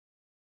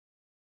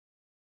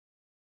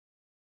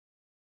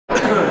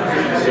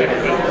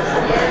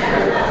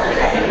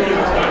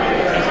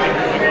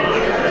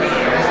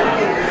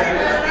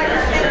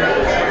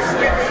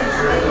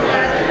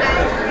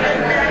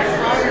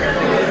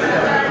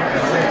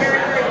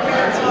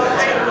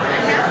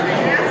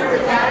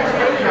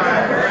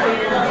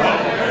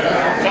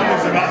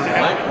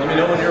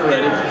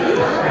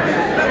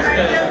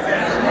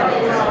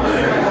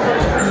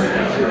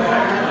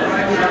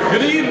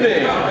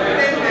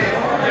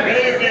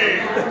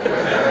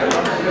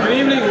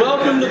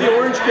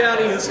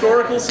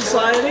Historical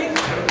Society.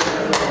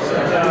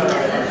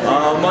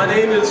 My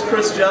name is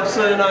Chris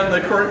Jepson. I'm the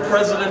current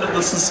president of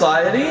the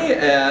society,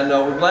 and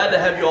we're glad to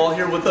have you all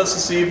here with us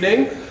this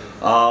evening.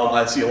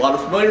 I see a lot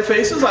of familiar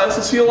faces. I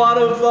also see a lot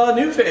of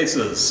new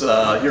faces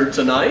here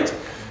tonight.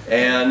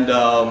 And,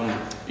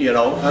 you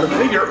know, kind of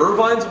figure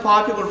Irvine's a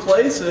popular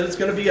place and it's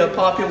going to be a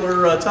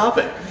popular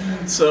topic.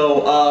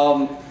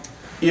 So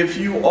if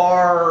you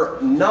are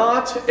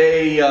not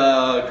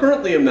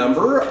currently a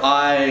member,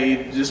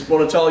 I just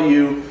want to tell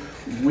you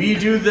we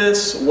do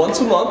this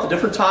once a month, a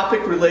different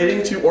topic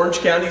relating to Orange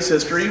County's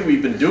history.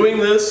 We've been doing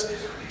this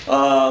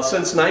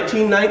since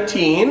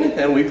 1919,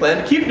 and we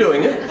plan to keep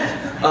doing it.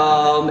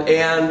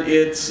 And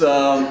it's,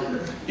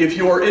 if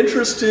you're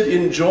interested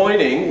in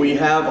joining, we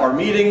have our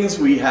meetings,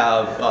 we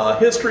have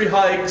history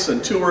hikes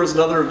and tours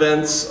and other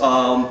events.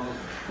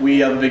 We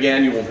have a big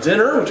annual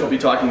dinner, which I'll be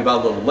talking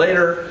about a little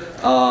later.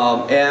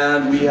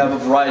 And we have a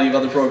variety of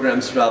other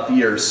programs throughout the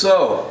year.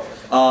 So,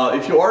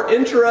 if you are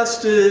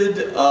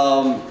interested,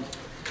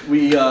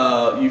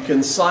 you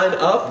can sign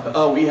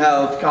up. We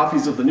have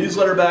copies of the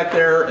newsletter back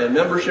there and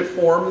membership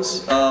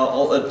forms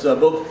all at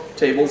both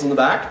tables in the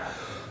back.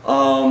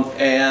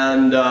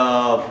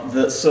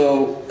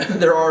 So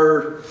there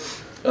are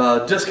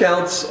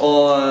discounts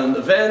on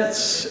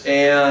events,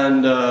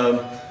 and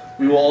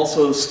we will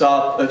also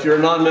stop. If you're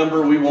a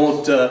non-member, we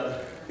won't.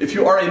 If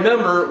you are a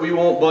member, we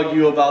won't bug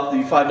you about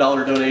the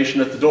 $5 donation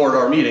at the door to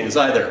our meetings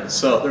either.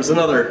 So there's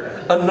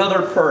another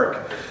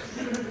perk.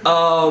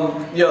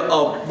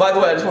 By the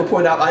way, I just want to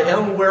point out, I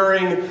am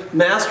wearing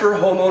Master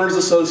Homeowners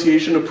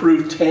Association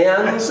approved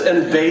tans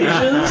and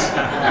beiges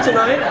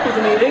tonight for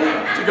the meeting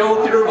to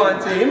go with the Irvine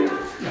theme.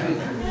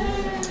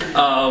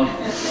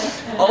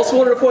 Also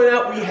wanted to point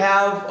out we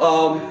have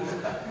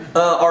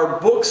our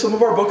books. Some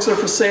of our books are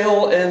for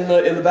sale in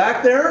the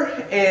back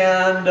there,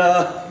 and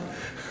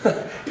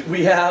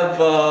we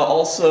have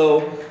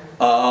also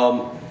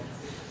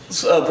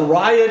a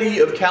variety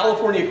of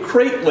California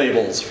crate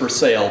labels for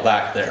sale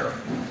back there.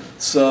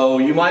 So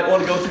you might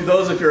want to go through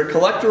those if you're a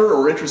collector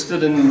or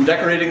interested in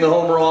decorating the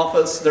home or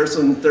office. There's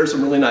some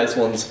really nice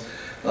ones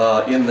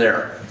in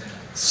there.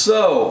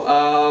 So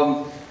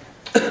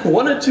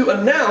wanted to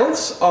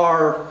announce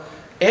our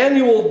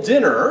annual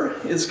dinner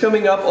is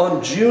coming up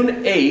on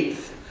June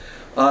 8th.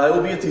 It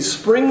will be at the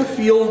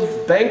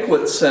Springfield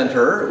Banquet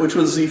Center, which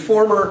was the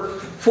former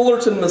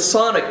Fullerton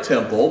Masonic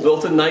Temple,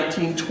 built in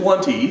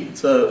 1920.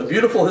 It's a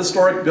beautiful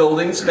historic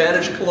building,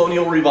 Spanish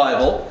colonial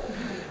revival.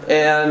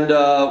 And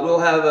we'll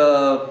have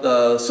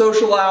a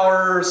social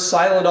hour,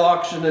 silent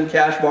auction and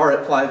cash bar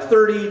at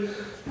 5:30,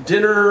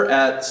 dinner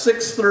at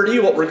 6:30,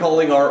 what we're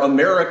calling our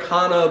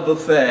Americana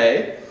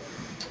buffet.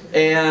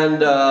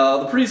 And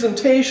the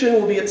presentation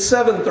will be at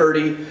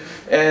 7:30.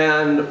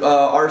 And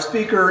our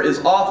speaker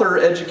is author,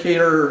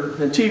 educator,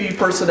 and TV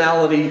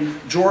personality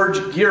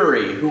George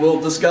Geary, who will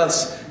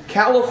discuss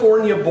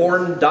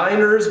California-born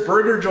diners,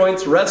 burger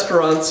joints,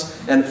 restaurants,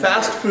 and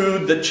fast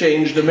food that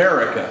changed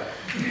America.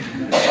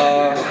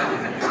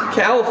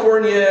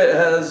 California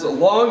has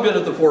long been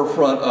at the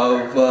forefront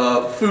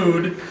of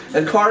food,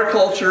 and car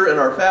culture and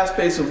our fast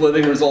pace of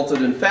living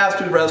resulted in fast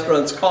food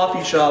restaurants,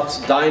 coffee shops,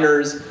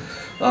 diners,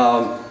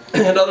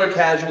 and other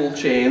casual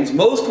chains.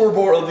 Most were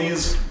born of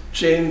these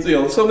chains,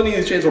 so many of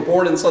these chains were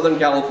born in Southern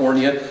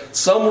California,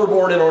 some were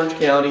born in Orange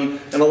County,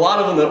 and a lot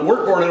of them that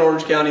weren't born in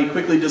Orange County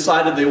quickly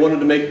decided they wanted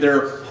to make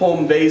their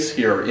home base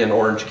here in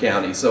Orange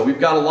County. So we've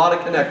got a lot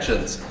of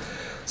connections.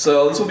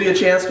 So this will be a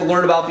chance to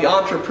learn about the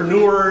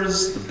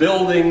entrepreneurs, the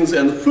buildings,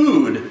 and the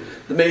food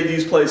that made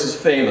these places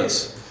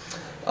famous.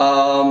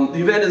 The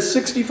event is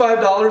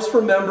 $65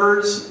 for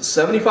members,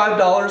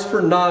 $75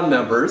 for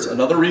non-members,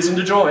 another reason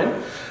to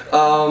join.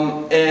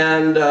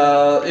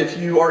 If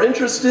you are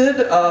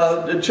interested,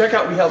 check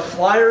out, we have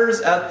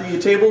flyers at the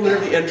table near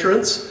the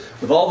entrance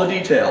with all the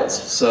details.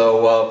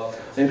 So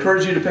I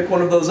encourage you to pick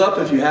one of those up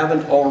if you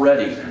haven't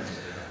already.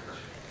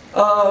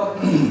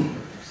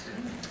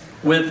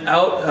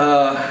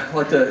 I'd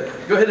like to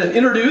go ahead and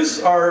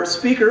introduce our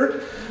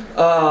speaker.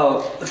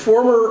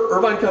 Former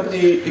Irvine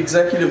Company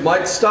executive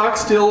Mike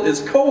Stockstill is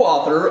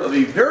co-author of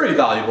a very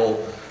valuable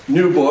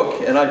new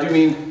book, and I do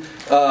mean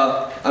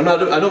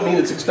I don't mean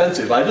it's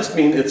expensive. I just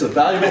mean it's a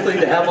valuable thing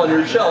to have on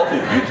your shelf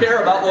if you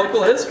care about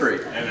local history.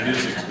 And it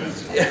is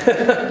expensive.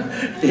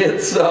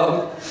 It's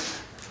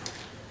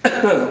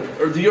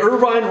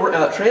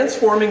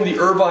Transforming the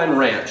Irvine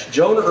Ranch.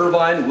 Joan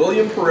Irvine,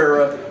 William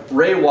Pereira,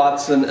 Ray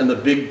Watson, and the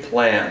Big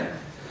Plan.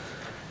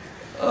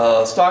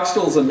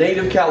 Stockstill is a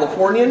native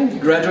Californian. He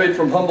graduated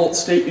from Humboldt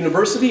State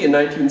University in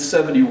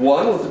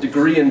 1971 with a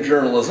degree in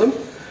journalism.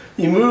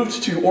 He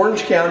moved to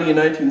Orange County in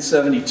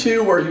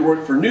 1972, where he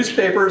worked for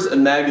newspapers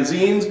and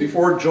magazines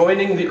before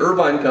joining the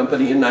Irvine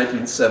Company in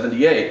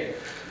 1978.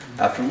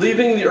 After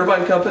leaving the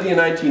Irvine Company in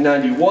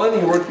 1991,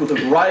 he worked with a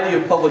variety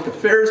of public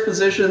affairs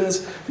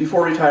positions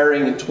before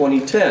retiring in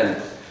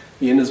 2010.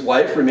 He and his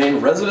wife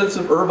remain residents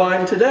of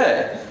Irvine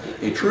today,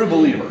 a true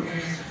believer.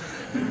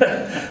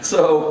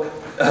 So,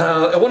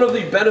 one of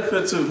the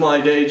benefits of my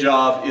day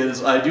job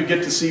is I do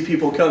get to see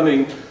people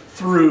coming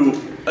through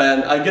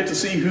and I get to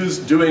see who's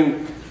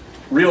doing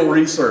real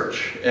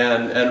research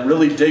and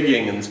really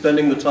digging and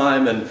spending the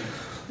time and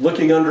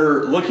looking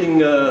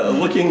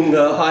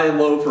high and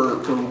low for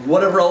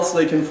whatever else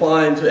they can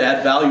find to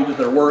add value to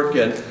their work,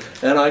 and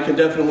I can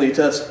definitely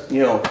attest,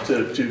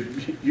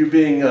 to you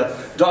being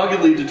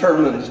doggedly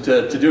determined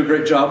to do a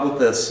great job with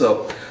this.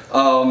 So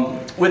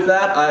with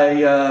that,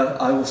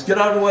 I will get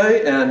out of the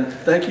way, and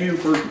thank you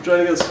for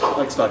joining us,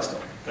 Mike Stockstill.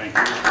 Thank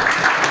you.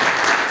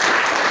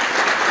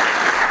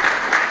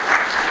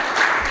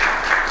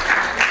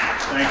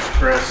 Thanks,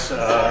 Chris.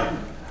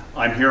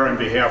 I'm here on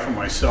behalf of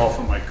myself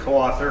and my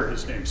co-author.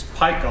 His name's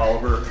Pike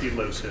Oliver. He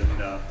lives in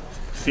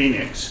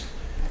Phoenix.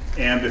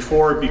 And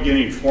before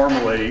beginning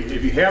formally,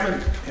 if you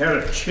haven't had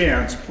a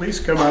chance, please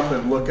come up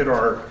and look at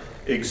our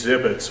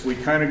exhibits. We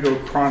kind of go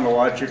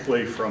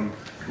chronologically from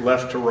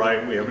left to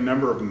right. We have a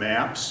number of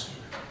maps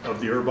of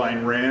the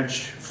Irvine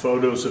Ranch,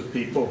 photos of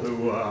people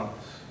who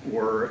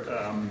were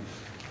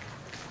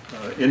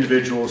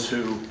individuals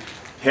who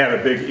had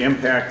a big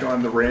impact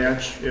on the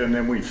ranch, and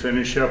then we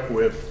finish up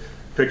with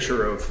a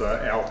picture of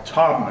Al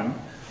Taubman,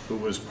 who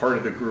was part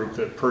of the group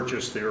that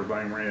purchased the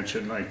Irvine Ranch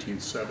in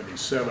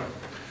 1977.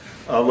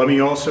 Let me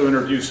also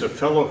introduce a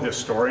fellow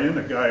historian,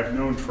 a guy I've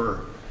known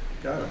for,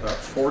 about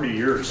 40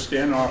 years,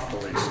 Stan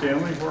Offaly.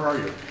 Stanley, where are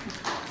you?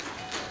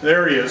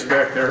 There he is,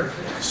 back there.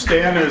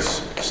 Stan is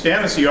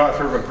the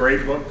author of a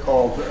great book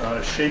called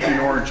Shaping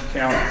Orange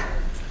County,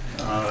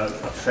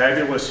 a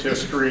fabulous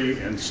history,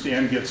 and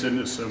Stan gets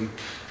into some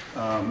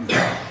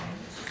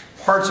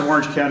parts of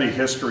Orange County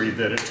history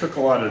that it took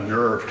a lot of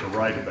nerve to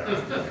write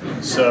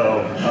about.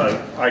 So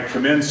I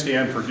commend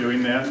Stan for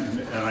doing that,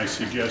 and I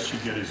suggest you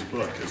get his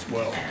book as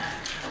well.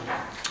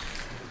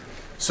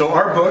 So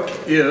our book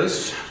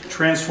is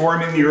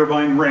Transforming the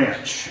Irvine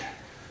Ranch.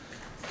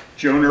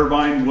 Joan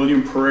Irvine,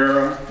 William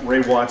Pereira,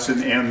 Ray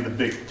Watson, and the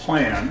Big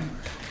Plan.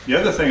 The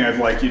other thing I'd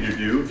like you to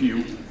do, if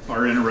you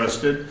are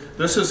interested,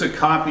 this is a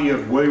copy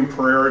of William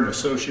Pereira and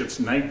Associates'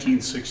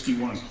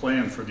 1961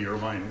 plan for the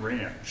Irvine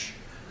Ranch.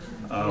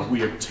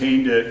 We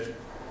obtained it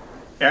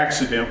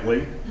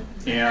accidentally,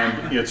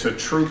 and it's a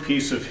true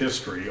piece of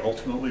history.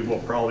 Ultimately, we'll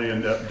probably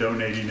end up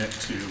donating it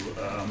to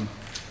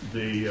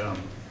the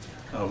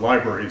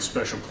Library and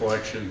Special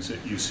Collections at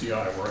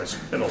UCI, where I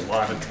spent a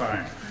lot of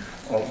time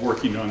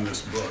working on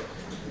this book.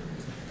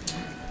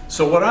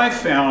 So what I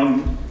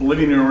found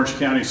living in Orange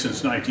County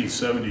since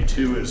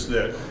 1972 is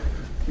that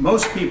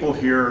most people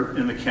here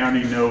in the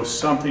county know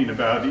something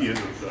about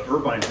either the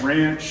Irvine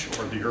Ranch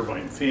or the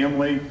Irvine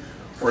family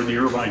or the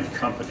Irvine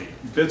Company,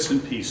 bits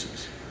and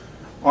pieces.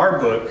 Our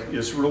book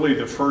is really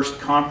the first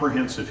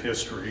comprehensive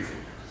history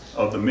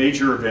of the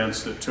major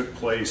events that took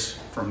place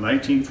from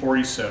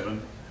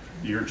 1947,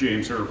 the year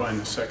James Irvine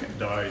II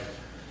died,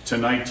 to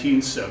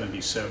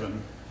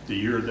 1977, the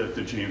year that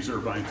the James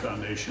Irvine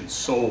Foundation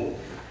sold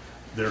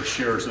their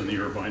shares in the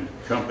Irvine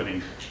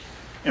Company.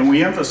 And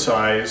we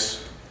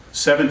emphasize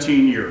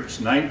 17 years,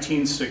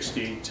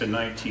 1960 to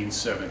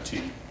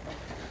 1917.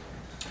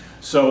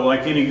 So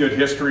like any good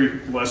history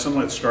lesson,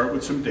 let's start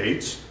with some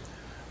dates.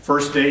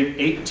 First date,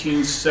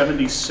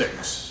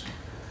 1876.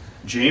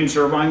 James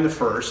Irvine I,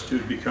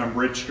 who'd become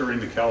rich during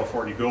the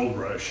California Gold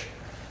Rush,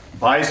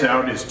 buys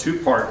out his two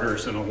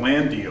partners in a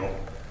land deal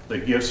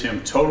that gives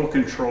him total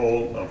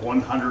control of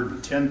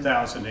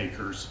 110,000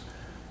 acres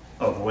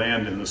of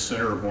land in the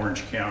center of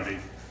Orange County,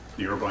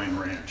 the Irvine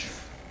Ranch.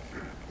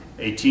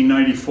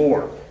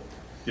 1894,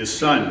 his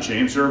son,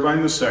 James Irvine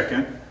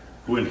II,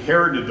 who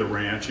inherited the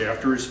ranch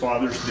after his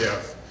father's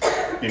death,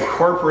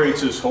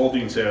 incorporates his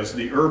holdings as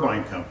the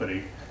Irvine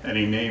Company, and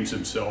he names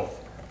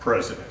himself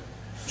president.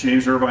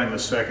 James Irvine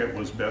II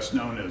was best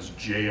known as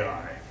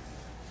J.I.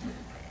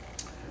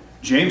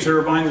 James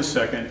Irvine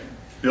II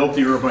built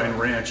the Irvine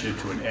Ranch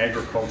into an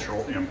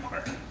agricultural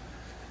empire.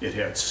 It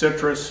had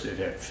citrus, it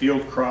had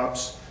field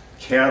crops,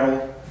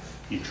 cattle,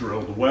 he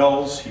drilled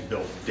wells, he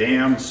built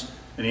dams,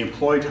 and he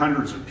employed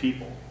hundreds of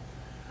people.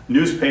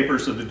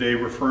 Newspapers of the day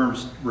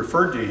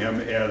referred to him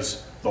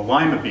as the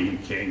Lima Bean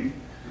King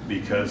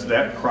because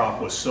that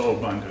crop was so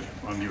abundant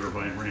on the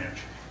Irvine Ranch.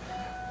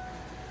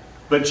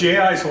 But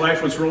J.I.'s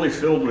life was really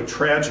filled with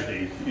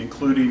tragedy,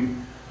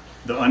 including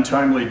the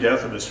untimely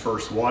death of his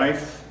first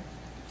wife,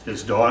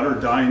 his daughter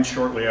dying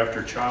shortly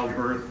after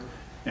childbirth,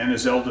 and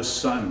his eldest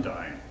son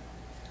dying.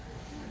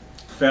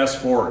 Fast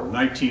forward,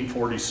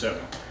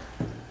 1947.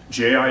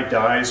 J.I.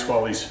 dies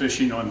while he's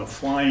fishing on the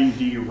Flying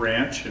D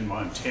Ranch in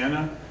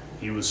Montana.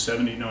 He was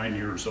 79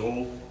 years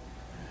old.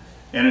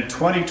 And in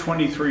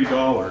 2023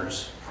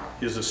 dollars,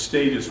 his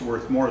estate is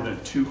worth more than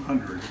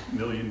 $200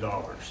 million.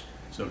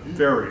 So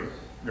very,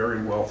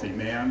 very wealthy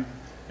man.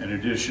 In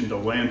addition to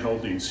land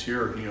holdings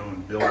here, he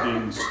owned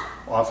buildings,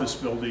 office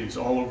buildings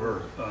all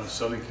over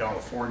Southern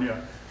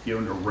California. He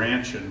owned a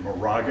ranch in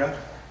Moraga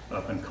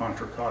up in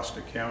Contra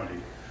Costa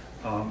County.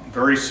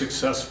 Very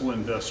successful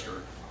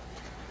investor.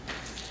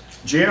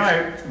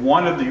 J.I.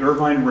 wanted the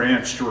Irvine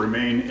Ranch to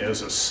remain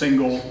as a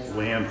single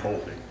land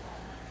holding.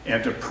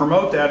 And to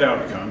promote that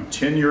outcome,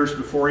 10 years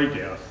before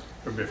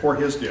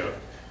his death,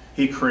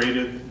 he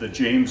created the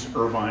James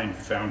Irvine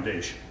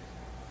Foundation.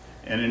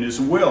 And in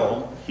his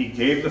will, he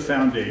gave the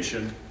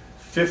foundation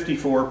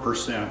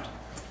 54%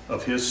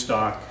 of his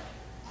stock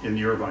in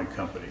the Irvine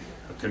Company,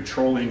 a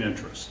controlling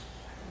interest.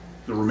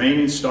 The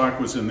remaining stock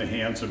was in the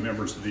hands of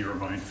members of the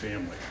Irvine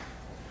family.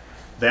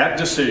 That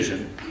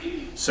decision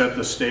set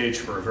the stage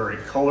for a very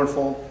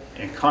colorful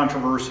and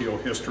controversial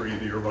history of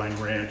the Irvine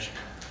Ranch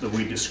that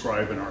we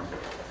describe in our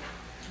book.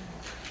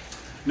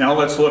 Now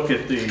let's look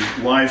at the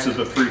lives of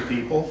the three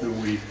people who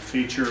we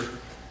feature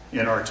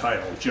in our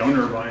title: Joan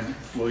Irvine,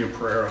 William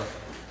Pereira,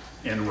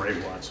 and Ray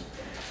Watson.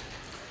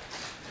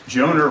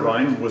 Joan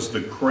Irvine was the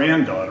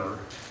granddaughter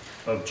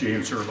of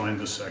James Irvine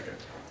II.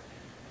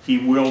 He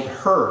willed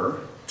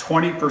her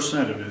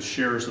 20% of his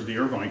shares of the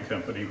Irvine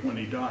Company when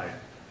he died.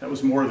 That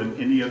was more than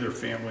any other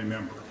family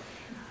member.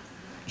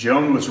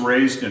 Joan was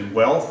raised in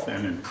wealth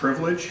and in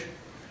privilege,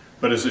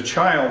 but as a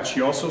child, she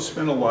also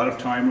spent a lot of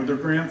time with her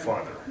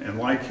grandfather, and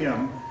like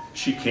him,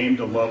 she came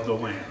to love the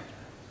land.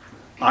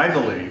 I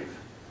believe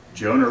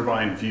Joan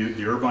Irvine viewed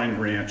the Irvine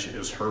Ranch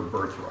as her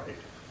birthright,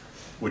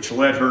 which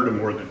led her to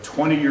more than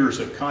 20 years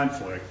of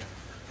conflict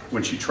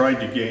when she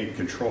tried to gain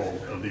control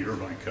of the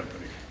Irvine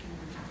Company.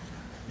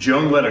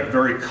 Joan led a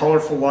very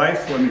colorful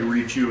life. Let me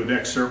read you an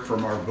excerpt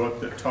from our book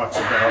that talks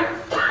about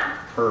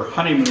her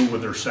honeymoon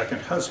with her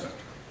second husband.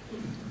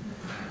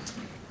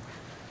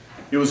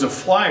 It was a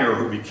flyer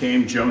who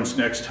became Joan's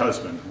next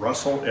husband,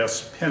 Russell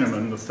S.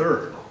 Penniman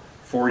III,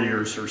 4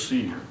 years her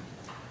senior.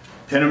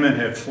 Penniman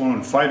had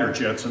flown fighter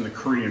jets in the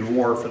Korean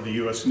War for the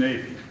U.S.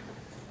 Navy.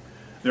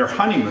 Their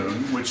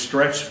honeymoon, which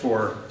stretched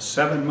for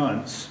 7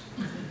 months,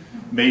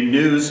 made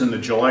news in the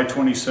July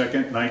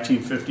 22nd,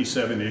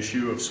 1957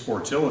 issue of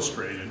Sports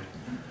Illustrated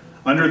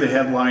under the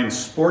headline,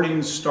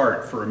 "Sporting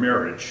Start for a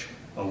Marriage."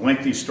 A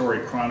lengthy story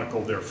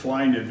chronicled their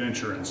flying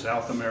adventure in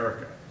South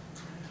America.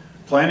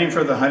 Planning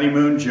for the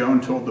honeymoon,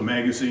 Joan told the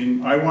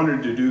magazine, "I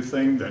wanted to do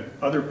things that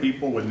other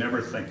people would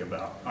never think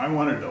about. I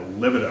wanted to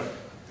live it up."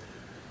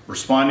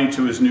 Responding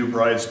to his new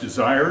bride's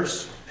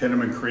desires,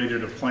 Penniman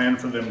created a plan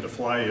for them to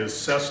fly his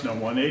Cessna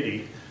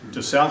 180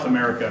 to South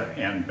America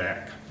and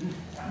back.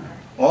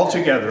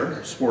 Altogether,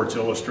 Sports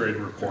Illustrated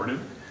reported,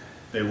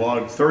 they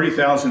logged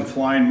 30,000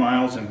 flying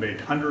miles and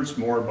made hundreds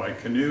more by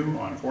canoe,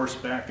 on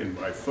horseback, and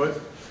by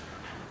foot.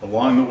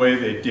 Along the way,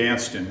 they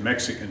danced in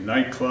Mexican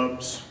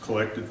nightclubs,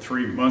 collected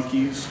 3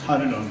 monkeys,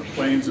 hunted on the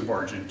plains of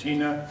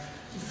Argentina,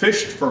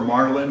 fished for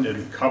marlin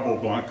in Cabo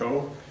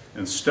Blanco,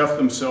 and stuffed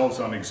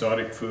themselves on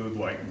exotic food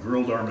like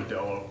grilled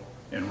armadillo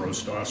and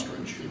roast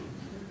ostrich.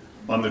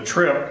 On the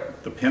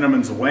trip, the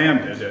Pennimans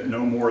landed at no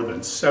more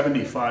than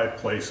 75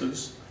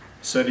 places,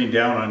 setting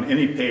down on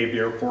any paved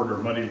airport or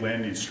muddy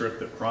landing strip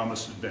that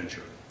promised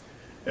adventure.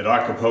 At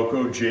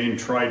Acapulco, Jane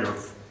tried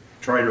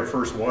her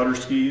first water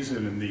skis,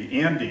 and in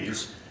the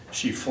Andes,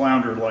 she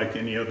floundered like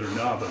any other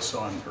novice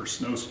on her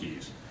snow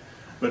skis.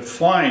 But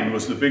flying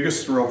was the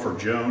biggest thrill for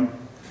Joan,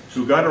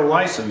 who got her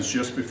license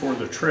just before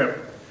the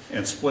trip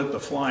and split the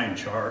flying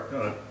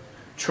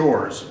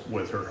chores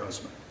with her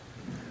husband.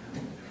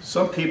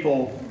 Some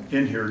people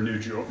in here knew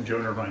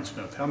Joan Irvine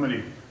Smith. How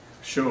many?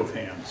 Show of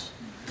hands.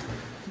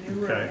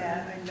 Okay.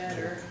 I met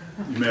her.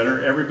 You met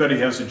her? Everybody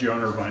has a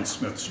Joan Irvine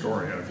Smith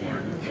story, I've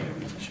learned.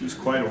 She was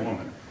quite a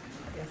woman.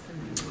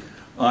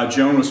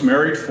 Joan was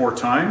married 4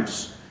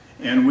 times,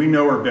 and we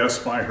know her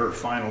best by her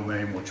final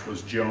name, which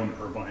was Joan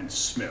Irvine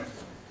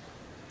Smith.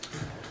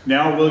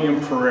 Now William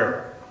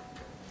Pereira.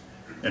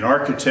 An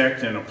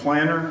architect and a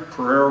planner,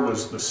 Pereira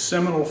was the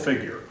seminal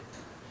figure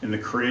in the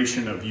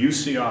creation of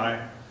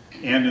UCI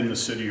and in the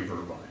city of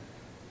Irvine.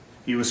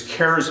 He was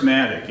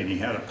charismatic and he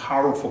had a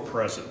powerful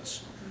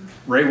presence.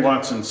 Ray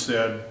Watson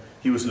said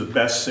he was the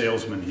best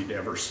salesman he'd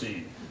ever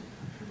seen.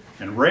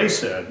 And Ray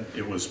said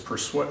it was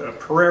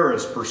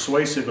Pereira's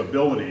persuasive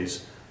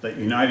abilities that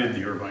united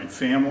the Irvine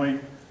family,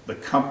 the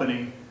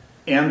company,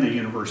 and the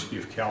University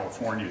of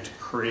California to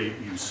create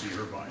UC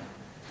Irvine.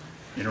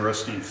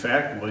 Interesting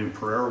fact, William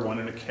Pereira won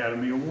an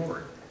Academy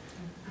Award.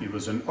 He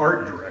was an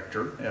art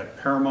director at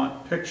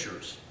Paramount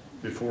Pictures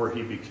before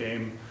he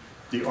became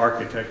the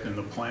architect and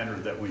the planner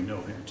that we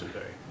know him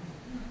today.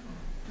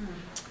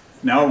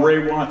 Now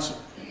Ray Watson.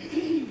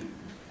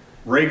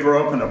 Ray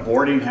grew up in a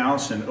boarding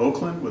house in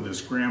Oakland with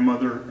his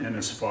grandmother and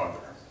his father.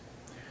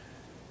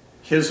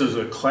 His is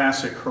a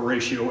classic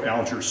Horatio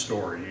Alger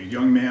story, a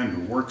young man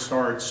who works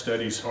hard,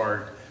 studies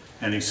hard,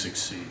 and he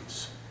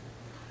succeeds.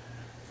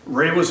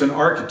 Ray was an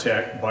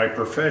architect by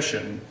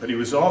profession, but he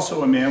was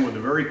also a man with a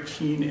very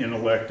keen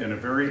intellect and a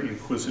very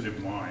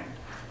inquisitive mind.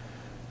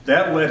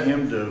 That led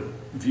him to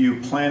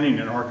view planning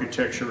and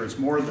architecture as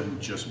more than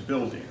just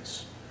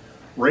buildings.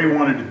 Ray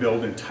wanted to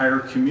build entire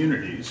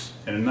communities,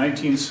 and in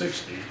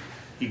 1960,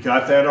 he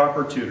got that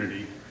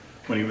opportunity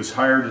when he was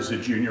hired as a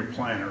junior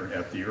planner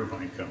at the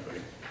Irvine Company.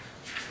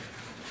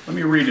 Let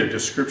me read a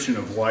description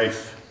of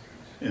life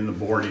in the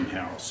boarding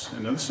house.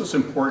 And this is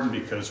important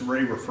because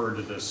Ray referred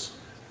to this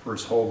for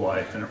his whole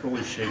life, and it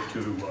really shaped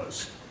who he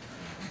was.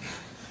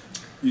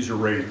 These are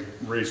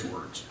Ray's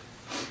words.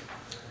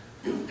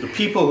 The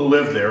people who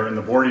lived there in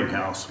the boarding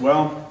house,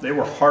 well, they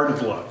were hard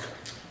of luck.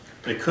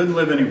 They couldn't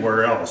live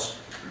anywhere else,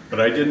 but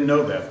I didn't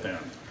know that then.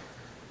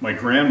 My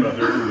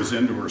grandmother, who was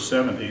into her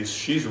 70s,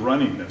 she's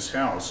running this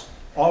house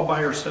all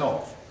by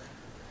herself.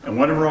 And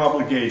one of her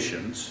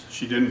obligations,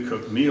 she didn't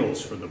cook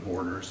meals for the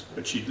boarders,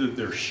 but she did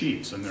their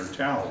sheets and their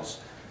towels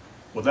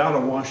without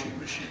a washing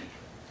machine.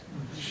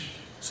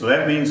 So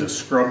that means a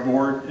scrub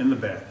board in the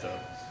bathtub.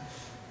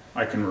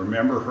 I can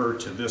remember her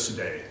to this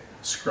day,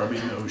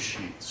 scrubbing those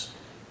sheets.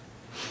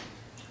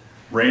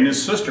 Ray and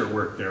his sister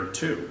worked there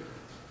too,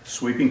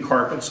 sweeping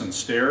carpets and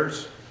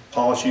stairs,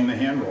 polishing the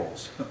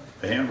handrails.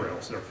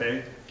 They're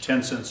paid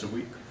 10 cents a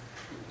week.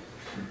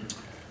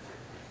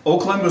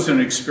 Oakland was an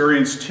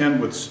experience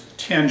tinged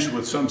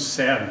with some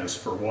sadness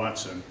for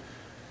Watson.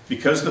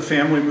 Because the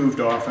family moved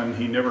often,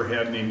 he never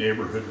had any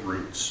neighborhood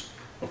roots,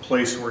 a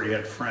place where he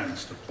had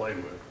friends to play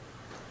with.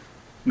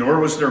 Nor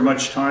was there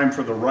much time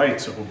for the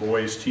rights of a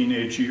boy's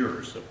teenage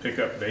years, a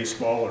pickup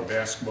baseball or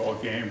basketball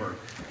game, or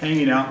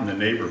hanging out in the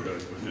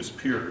neighborhood with his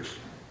peers.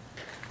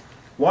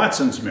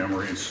 Watson's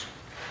memories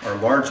are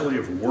largely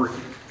of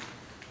working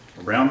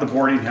around the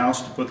boarding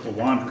house to put the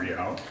laundry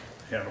out.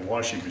 They had a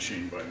washing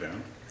machine by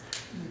then.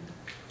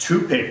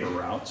 2 paper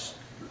routes,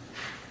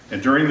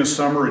 and during the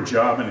summer a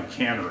job in a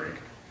cannery.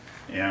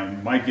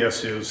 And my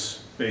guess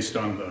is, based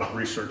on the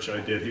research I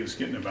did, he was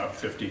getting about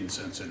 15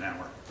 cents an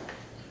hour.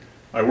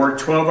 I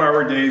worked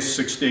 12-hour days,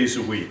 6 days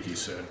a week, he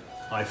said.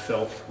 I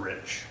felt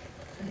rich.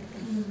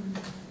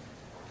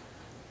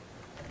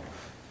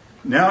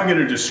 Now I'm going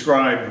to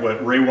describe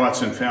what Ray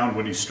Watson found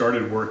when he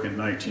started work in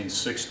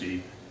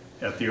 1960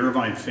 at the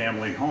Irvine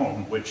family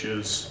home, which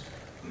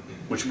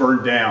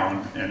burned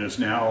down and is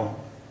now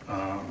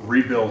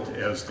rebuilt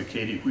as the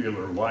Katie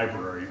Wheeler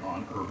Library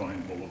on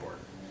Irvine Boulevard.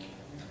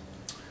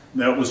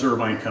 That was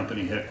Irvine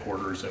Company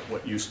headquarters at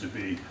what used to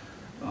be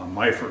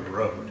Myford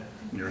Road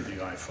near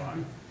the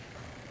I-5.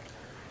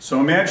 So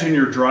imagine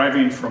you're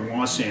driving from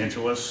Los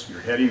Angeles,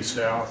 you're heading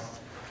south,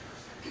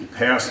 you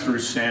pass through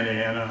Santa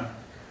Ana,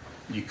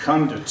 you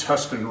come to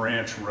Tustin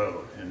Ranch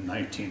Road in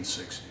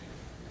 1960.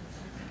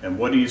 And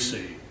what do you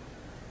see?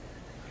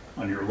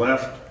 On your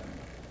left,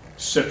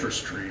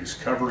 citrus trees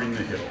covering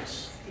the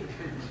hills.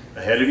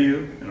 Ahead of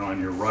you and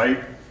on your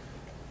right,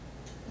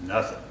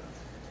 nothing.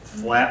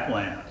 Flat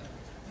land,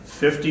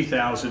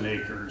 50,000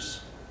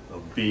 acres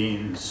of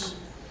beans,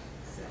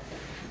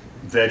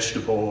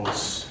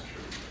 vegetables,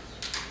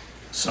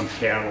 some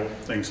cattle,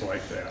 things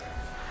like that.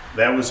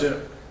 That was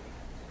it.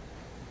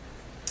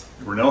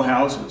 There were no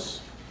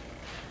houses.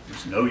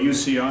 There's no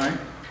UCI.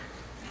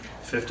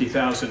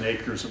 50,000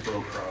 acres of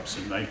row crops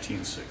in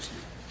 1960.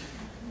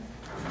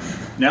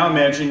 Now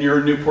imagine you're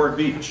in Newport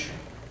Beach.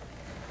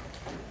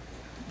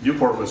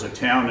 Newport was a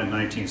town in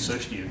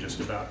 1960 of just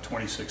about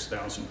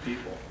 26,000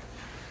 people.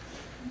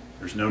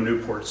 There's no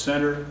Newport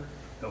Center,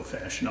 no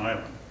Fashion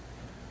Island.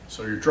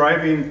 So you're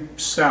driving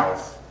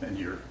south and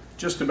you're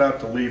just about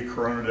to leave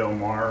Corona del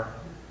Mar,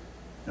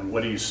 and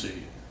what do you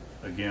see?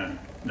 Again,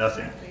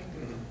 nothing.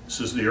 This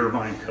is the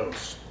Irvine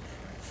coast,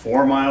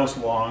 4 miles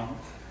long,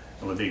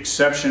 and with the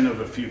exception of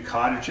a few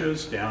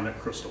cottages down at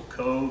Crystal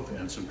Cove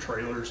and some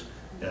trailers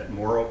at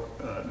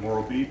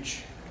Morro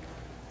Beach,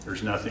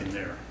 there's nothing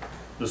there.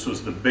 This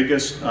was the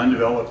biggest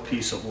undeveloped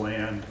piece of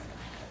land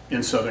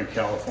in Southern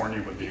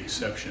California with the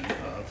exception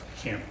of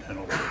Camp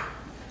Pendleton.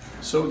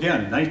 So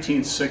again,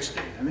 1960,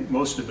 I think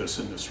most of us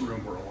in this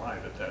room were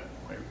alive at that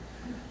point.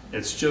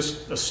 It's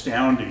just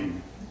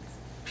astounding.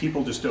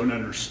 People just don't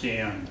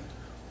understand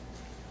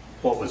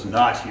what was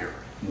not here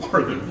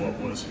more than what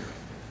was here.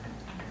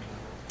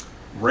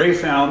 Ray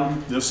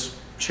found this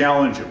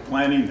challenge of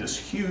planning this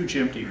huge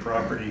empty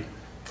property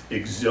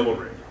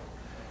exhilarating.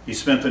 He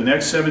spent the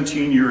next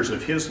 17 years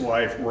of his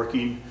life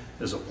working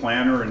as a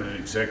planner and an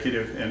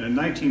executive, and in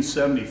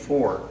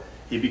 1974,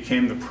 he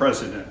became the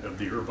president of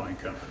the Irvine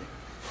Company.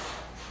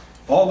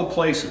 All the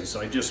places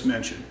I just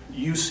mentioned,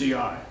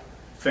 UCI,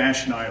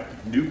 Fashion Island,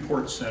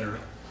 Newport Center,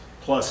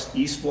 plus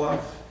East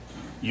Bluff,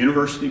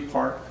 University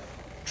Park,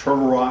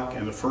 Turtle Rock,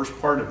 and the first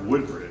part of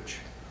Woodbridge,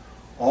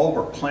 all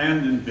were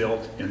planned and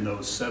built in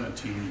those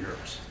 17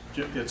 years.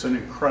 It's an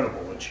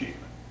incredible achievement.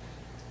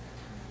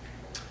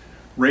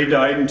 Ray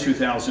died in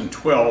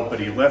 2012, but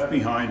he left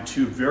behind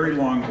 2 very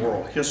long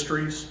oral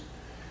histories,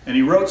 and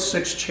he wrote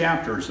 6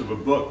 chapters of a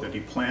book that he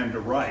planned to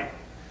write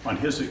on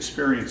his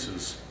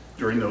experiences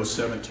during those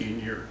 17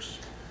 years.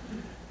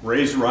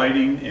 Ray's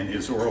writing and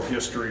his oral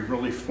history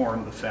really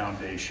formed the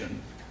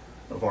foundation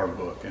of our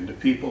book. And to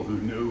people who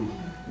knew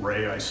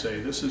Ray, I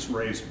say, this is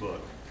Ray's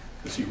book,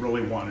 because he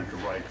really wanted to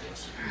write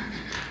this.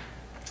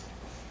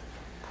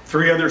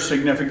 3 other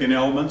significant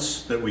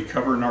elements that we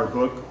cover in our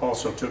book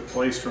also took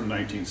place from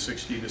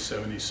 1960 to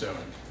 77.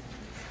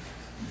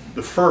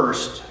 The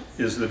first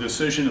is the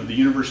decision of the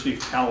University of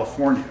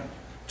California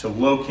to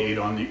locate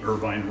on the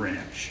Irvine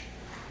Ranch,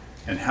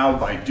 and how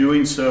by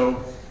doing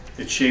so,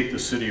 it shaped the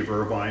city of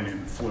Irvine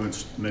and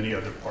influenced many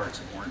other parts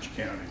of Orange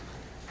County.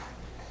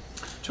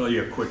 I'll tell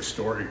you a quick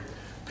story.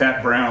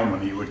 Pat Brown,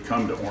 when he would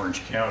come to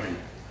Orange County,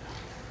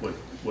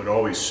 would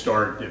always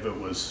start if it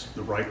was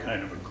the right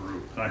kind of a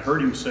group. And I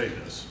heard him say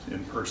this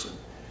in person.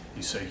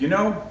 He said, you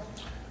know,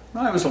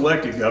 When I was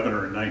elected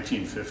governor in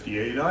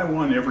 1958, I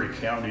won every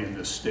county in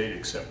this state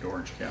except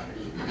Orange County.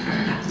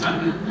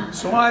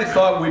 So I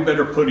thought we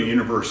better put a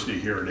university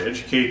here to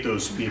educate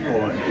those people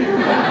and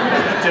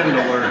get them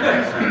to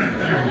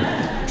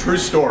learn. True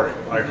story.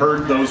 I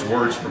heard those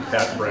words from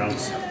Pat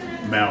Brown's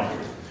mouth.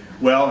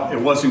 Well, it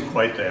wasn't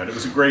quite that. It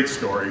was a great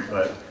story,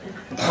 but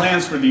the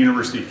plans for the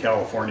University of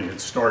California had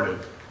started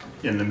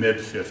in the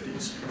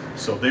mid-50s.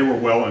 So they were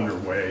well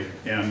underway,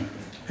 and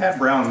Pat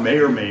Brown may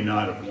or may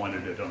not have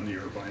wanted it on the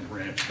Irvine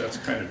Ranch. That's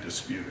kind of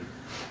disputed.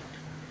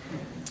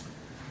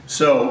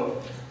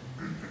 So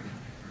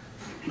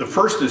the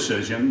first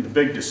decision, the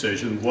big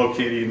decision,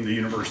 locating the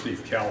University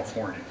of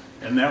California,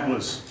 and that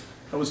was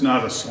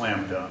not a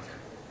slam dunk.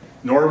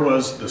 Nor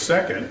was the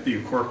second, the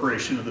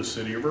incorporation of the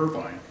city of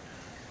Irvine.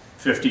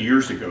 50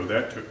 years ago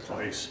that took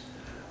place.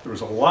 There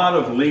was a lot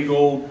of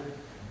legal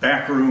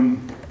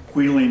backroom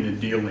wheeling and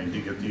dealing to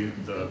get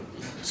the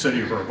city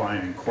of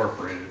Irvine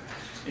incorporated.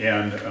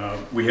 And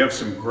we have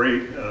some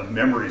great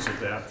memories of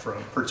that,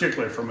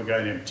 particularly from a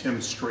guy named Tim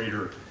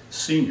Strader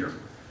Sr.,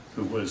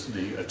 who was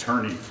the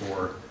attorney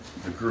for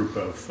the group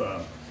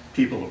of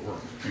people that were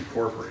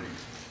incorporating.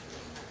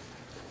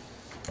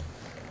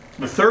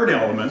 The third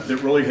element that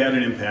really had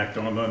an impact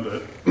on on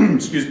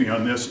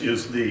this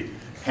is the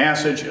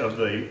passage of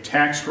the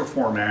Tax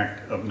Reform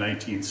Act of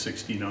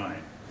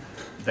 1969.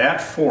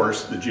 That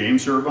forced the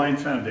James Irvine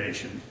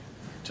Foundation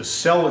to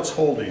sell its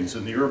holdings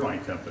in the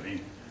Irvine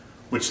Company,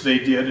 which they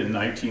did in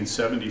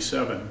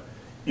 1977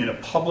 in a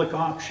public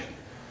auction.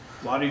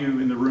 A lot of you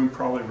in the room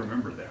probably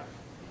remember that.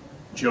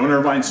 Joan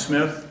Irvine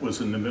Smith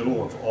was in the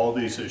middle of all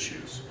these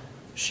issues.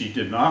 She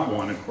did not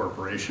want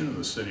incorporation of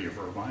the city of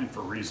Irvine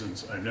for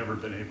reasons I've never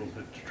been able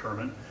to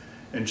determine.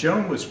 And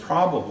Joan was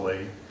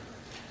probably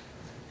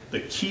the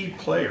key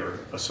player,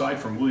 aside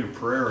from William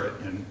Pereira,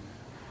 in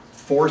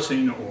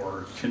forcing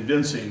or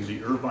convincing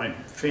the Irvine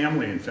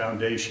family and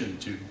foundation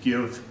to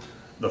give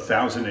the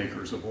 1,000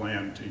 acres of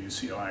land to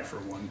UCI for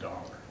 $1.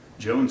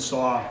 Joan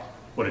saw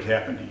what had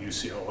happened to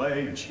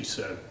UCLA, and she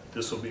said,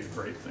 this will be a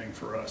great thing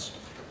for us.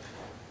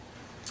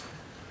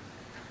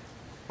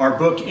 Our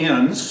book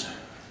ends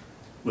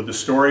with the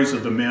stories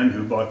of the men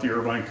who bought the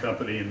Irvine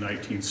Company in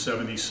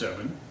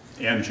 1977,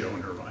 and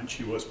Joan Irvine,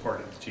 she was part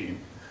of the team.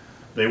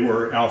 They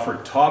were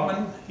Alfred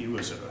Taubman, he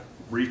was a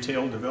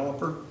retail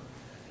developer,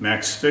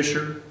 Max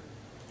Fisher,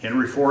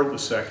 Henry Ford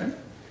II,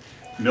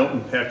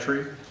 Milton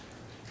Petrie,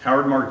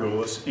 Howard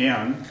Margulis,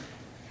 and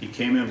he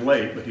came in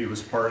late, but he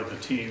was part of the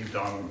team,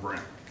 Donald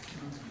Brent.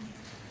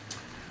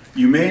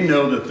 You may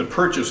know that the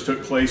purchase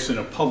took place in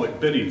a public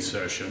bidding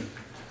session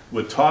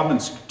with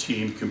Taubman's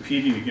team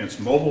competing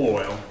against Mobil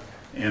Oil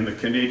and the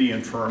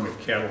Canadian firm of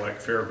Cadillac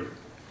Fairview.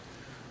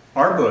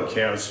 Our book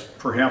has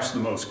perhaps the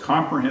most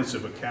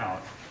comprehensive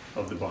account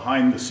of the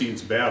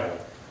behind-the-scenes battle,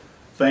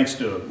 thanks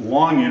to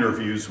long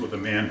interviews with a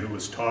man who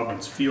was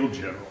Taubman's field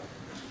general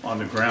on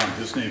the ground.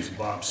 His name's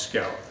Bob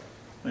Scout.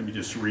 Let me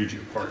just read you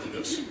part of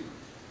this.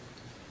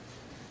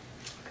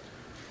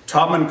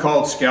 Taubman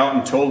called Scout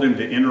and told him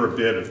to enter a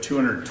bid of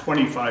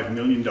 $225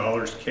 million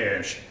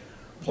cash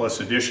plus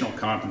additional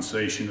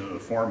compensation in the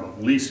form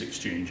of lease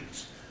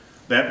exchanges.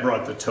 That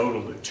brought the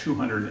total to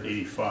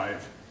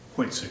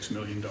 $285.6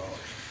 million.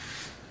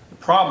 The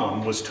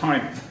problem was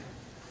timing.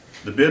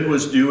 The bid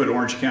was due at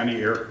Orange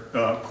County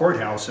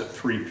Courthouse at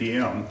 3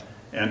 p.m.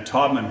 and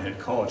Taubman had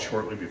called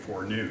shortly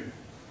before noon.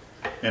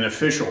 An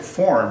official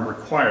form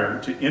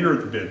required to enter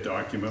the bid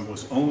document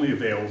was only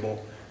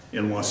available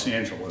in Los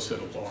Angeles at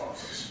a law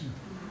office.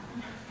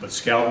 But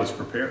Scout was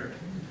prepared.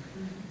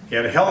 He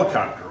had a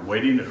helicopter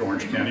waiting at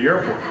Orange County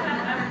Airport.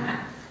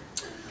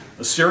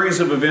 A series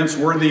of events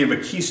worthy of a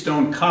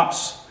Keystone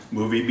Cops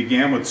movie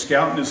began with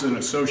Scout and his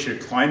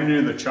associate climbing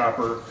into the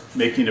chopper,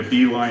 making a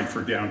beeline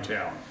for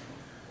downtown.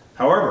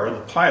 However,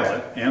 the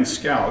pilot and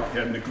Scout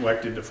had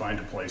neglected to find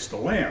a place to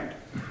land.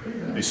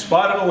 They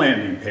spotted a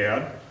landing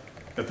pad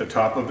at the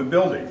top of the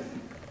building.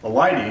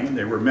 Alighting,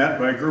 they were met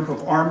by a group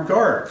of armed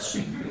guards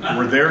who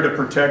were there to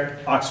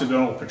protect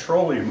Occidental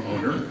Petroleum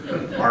owner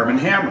Arm &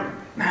 Hammer.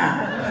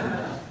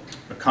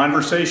 A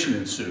conversation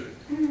ensued.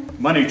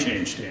 Money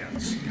changed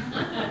hands.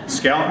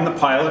 Scout and the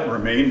pilot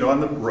remained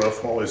on the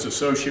roof while his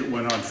associate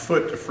went on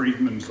foot to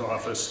Friedman's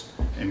office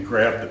and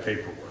grabbed the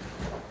paperwork.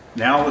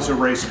 Now it was a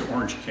race to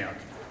Orange County.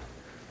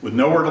 With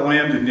nowhere to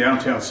land in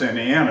downtown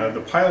Santa Ana,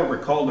 the pilot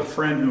recalled a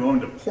friend who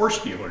owned a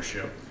Porsche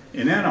dealership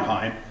in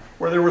Anaheim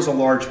where there was a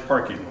large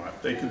parking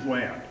lot they could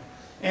land.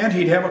 And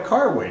he'd have a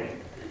car waiting,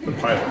 the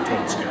pilot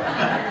told Scout.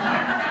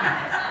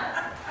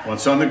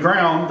 Once on the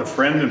ground, the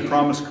friend and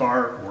promised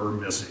car were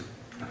missing.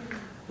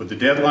 With the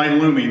deadline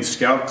looming,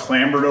 Scout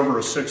clambered over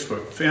a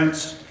 6-foot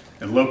fence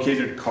and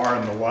located a car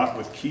in the lot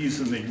with keys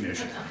in the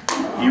ignition.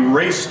 He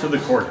raced to the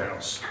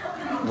courthouse,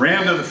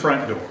 ran to the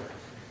front door.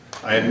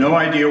 I had no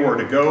idea where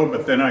to go,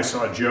 but then I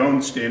saw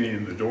Joan standing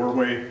in the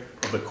doorway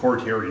of the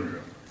court hearing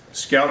room.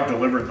 Scout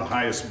delivered the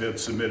highest bid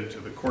submitted to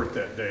the court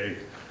that day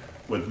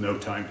with no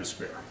time to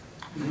spare.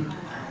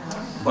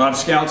 Bob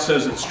Scout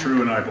says it's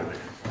true, and I believe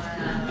it.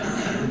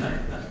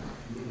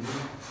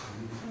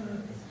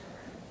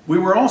 We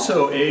were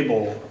also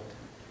able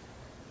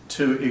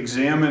to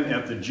examine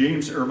at the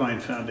James Irvine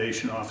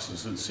Foundation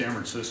offices in San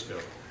Francisco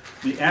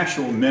the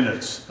actual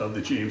minutes of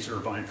the James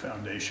Irvine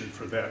Foundation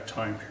for that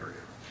time period.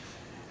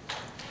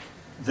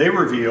 They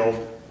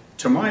revealed,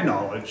 to my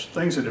knowledge,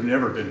 things that have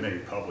never been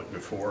made public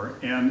before,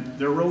 and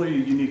they're really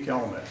a unique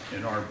element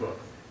in our book.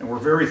 And we're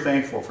very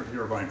thankful for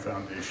the Irvine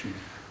Foundation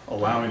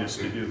allowing us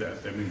to do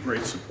that. They've been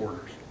great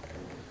supporters.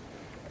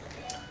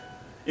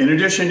 In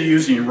addition to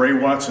using Ray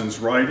Watson's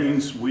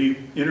writings, we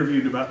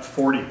interviewed about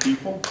 40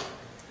 people,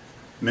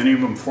 many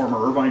of them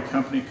former Irvine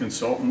Company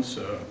consultants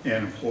and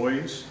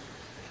employees.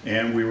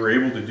 And we were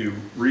able to do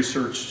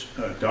research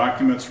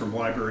documents from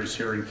libraries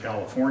here in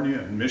California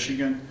and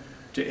Michigan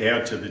to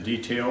add to the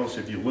details.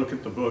 If you look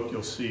at the book,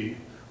 you'll see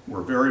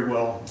we're very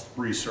well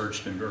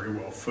researched and very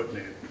well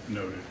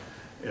footnoted.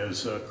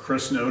 As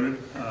Chris noted,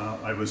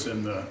 I was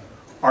in the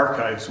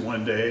archives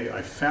one day.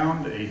 I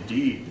found a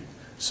deed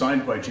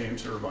signed by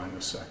James Irvine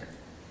II.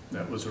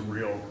 That was a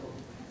real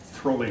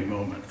thrilling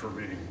moment for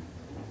me.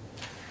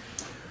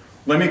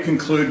 Let me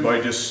conclude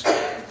by just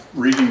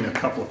reading a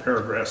couple of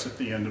paragraphs at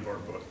the end of our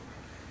book.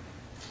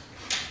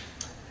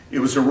 It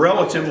was a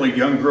relatively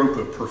young group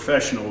of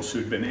professionals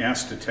who'd been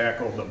asked to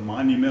tackle the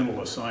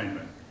monumental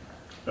assignment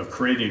of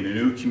creating a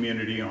new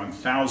community on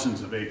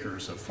thousands of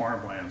acres of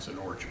farmlands and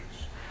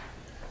orchards.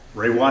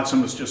 Ray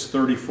Watson was just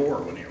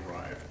 34 when he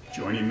arrived,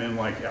 joining men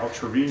like Al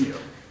Trevino,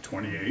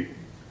 28,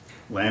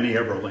 Lanny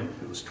Eberling,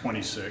 who was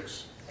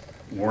 26,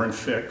 Warren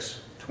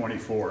Fix,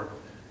 24,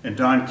 and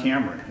Don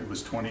Cameron, who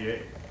was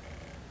 28.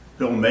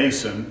 Bill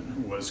Mason,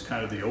 who was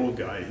kind of the old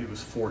guy, he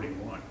was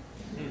 41.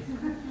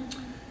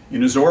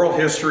 In his oral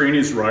history and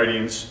his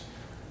writings,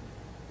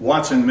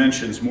 Watson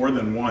mentions more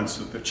than once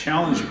that the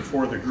challenge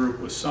before the group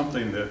was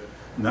something that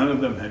none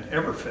of them had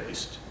ever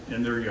faced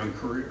in their young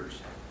careers.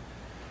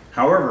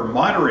 However,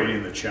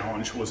 moderating the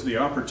challenge was the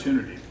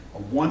opportunity,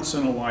 a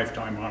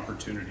once-in-a-lifetime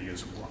opportunity,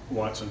 as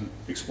Watson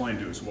explained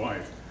to his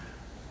wife.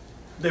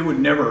 It would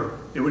never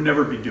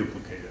be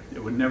duplicated.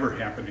 It would never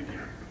happen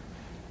again.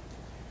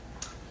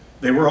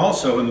 They were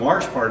also, in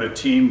large part, a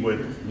team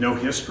with no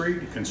history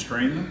to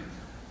constrain them,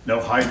 no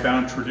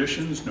hidebound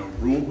traditions, no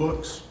rule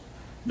books,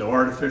 no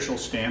artificial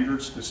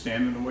standards to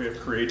stand in the way of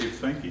creative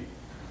thinking.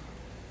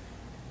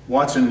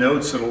 Watson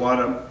notes that a lot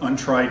of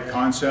untried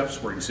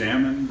concepts were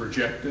examined,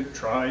 rejected,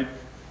 tried,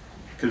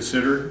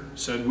 considered,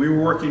 said we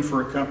were working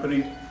for a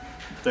company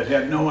that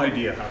had no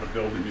idea how to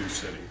build a new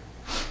city.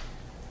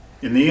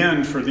 In the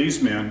end, for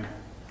these men,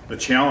 the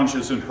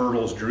challenges and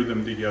hurdles drew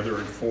them together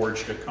and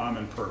forged a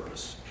common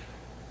purpose.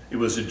 It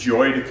was a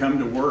joy to come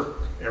to work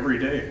every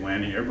day,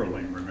 Lanny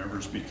Eberling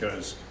remembers,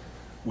 because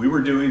we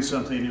were doing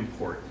something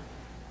important.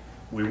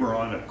 We were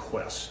on a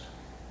quest.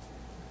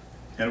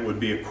 And it would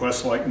be a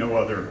quest like no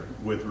other,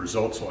 with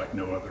results like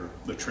no other,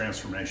 the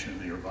transformation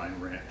of the Irvine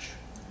Ranch.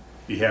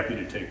 Be happy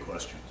to take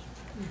questions.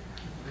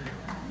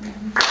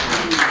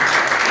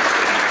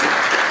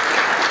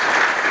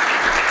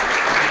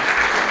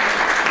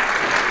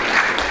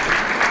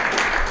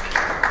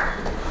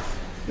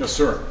 Yes,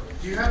 sir.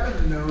 Do you happen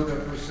to know the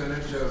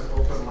percentage of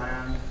open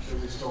land that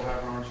we still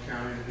have in Orange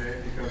County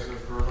today because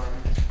of Irvine?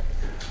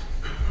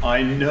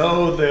 I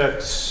know that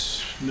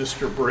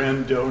Mr.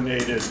 Bren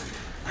donated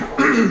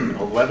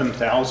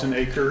 11,000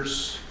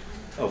 acres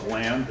of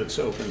land that's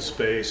open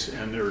space,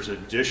 and there's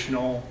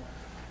additional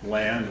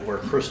land where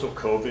Crystal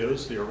Cove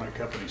is. The Irvine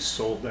Company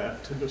sold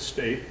that to the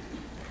state.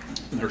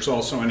 And there's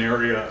also an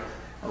area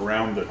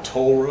around the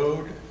toll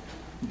road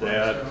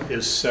that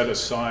is set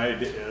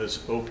aside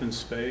as open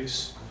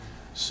space.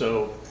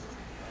 So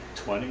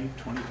 20,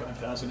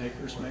 25,000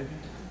 acres maybe,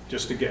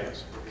 just a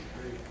guess.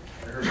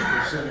 I heard a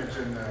percentage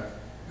in the,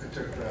 they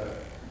took the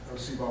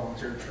OC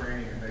volunteer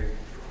training and they,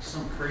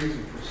 some crazy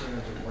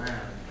percentage of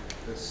land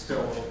that's still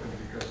open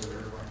because of the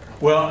Irvine Company.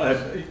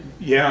 Well,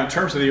 yeah, in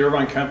terms of the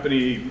Irvine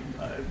Company,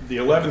 the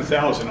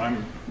 11,000,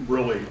 I'm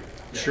really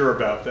sure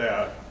about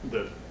that.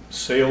 The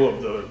sale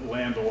of the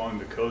land along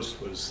the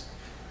coast was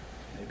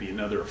maybe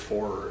another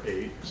 4 or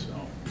 8, so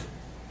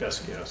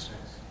best guess.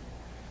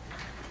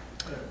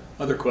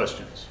 Other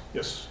questions?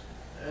 Yes?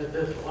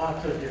 This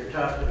Watson you're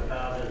talking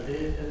about,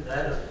 is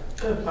that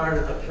a part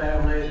of the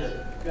family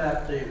that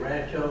got the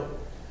Rancho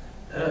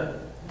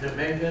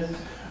Dominguez?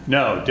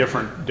 No,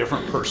 different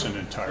person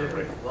entirely.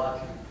 Different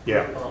Watson?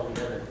 Yeah.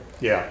 Altogether.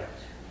 Yeah.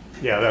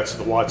 Yeah, that's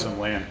the Watson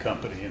Land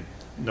Company, and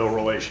no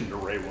relation to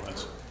Ray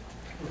Watson.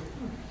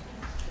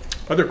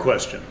 Other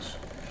questions?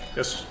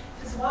 Yes?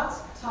 Does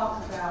Watson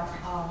talk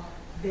about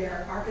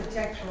their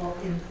architectural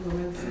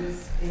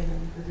influences in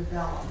the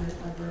development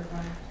of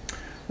Irvine?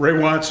 Ray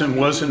Watson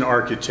was an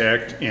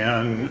architect,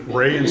 and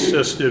Ray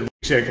insisted,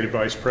 Executive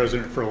Vice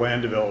President for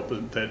Land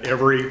Development, that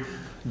every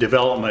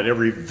development,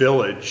 every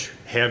village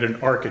had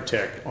an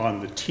architect on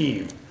the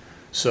team.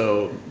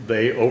 So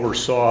they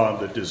oversaw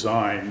the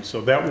design. So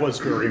that was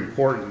very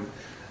important.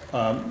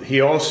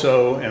 He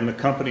also, and the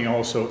company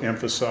also,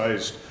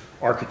 emphasized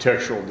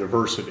architectural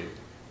diversity.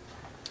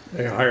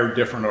 They hired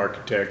different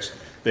architects.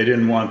 They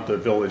didn't want the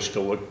village to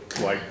look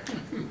like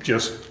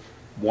just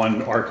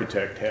one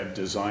architect had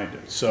designed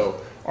it.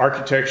 So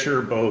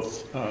architecture,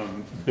 both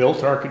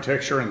built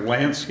architecture and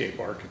landscape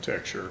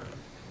architecture,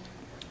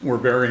 were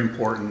very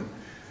important.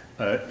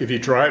 If you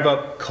drive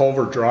up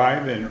Culver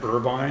Drive in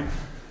Irvine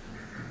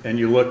and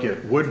you look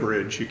at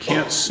Woodbridge, you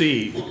can't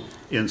see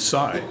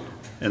inside.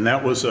 And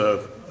that was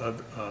a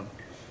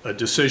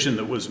decision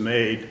that was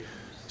made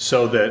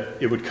so that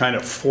it would kind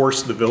of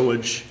force the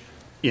village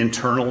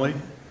internally.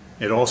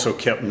 It also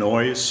kept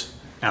noise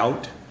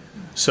out.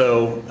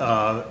 So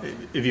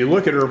if you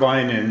look at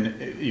Irvine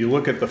and you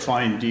look at the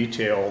fine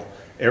detail,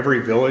 every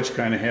village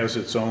kind of has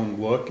its own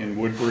look. In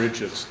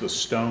Woodbridge, it's the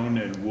stone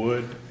and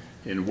wood.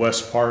 In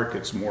West Park,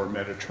 it's more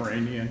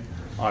Mediterranean,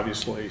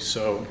 obviously.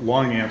 So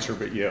long answer,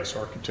 but yes,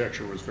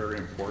 architecture was very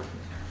important.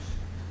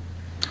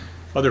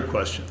 Other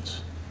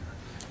questions?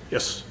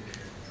 Yes?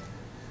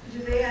 Do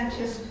they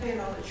anticipate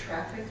all the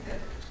traffic that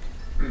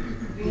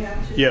we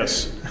have to?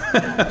 Yes.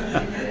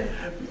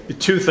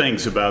 Two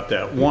things about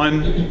that.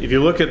 One, if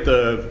you look at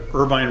the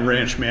Irvine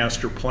Ranch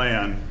Master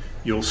Plan,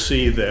 you'll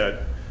see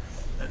that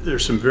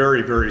there's some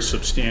very, very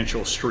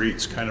substantial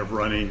streets kind of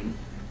running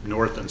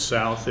north and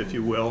south, if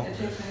you will. It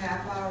takes a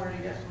half hour to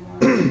get from one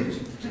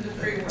to the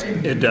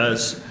freeway. It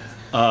does.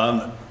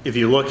 If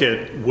you look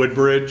at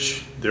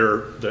Woodbridge,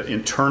 the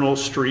internal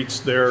streets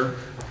there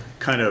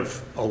kind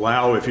of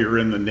allow, if you're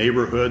in the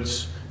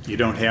neighborhoods, you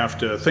don't have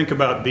to think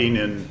about being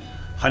in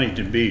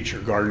Huntington Beach or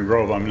Garden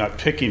Grove. I'm not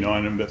picking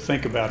on them, but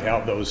think about how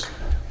those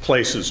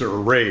places are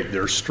arrayed.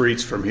 There's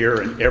streets from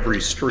here, and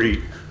every street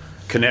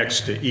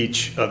connects to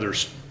each other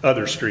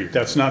street.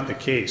 That's not the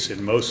case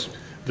in most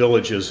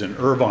villages in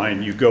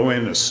Irvine. You go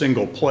in a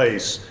single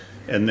place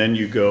and then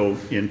you go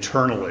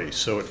internally,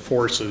 so it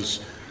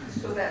forces.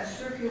 So that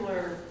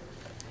circular,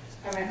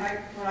 I mean,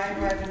 when I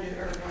drive into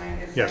Irvine,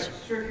 it's yes. like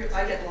circular,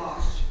 I get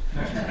lost.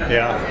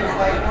 Yeah. It's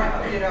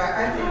like, you know,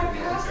 I think I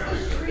passed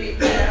the street, you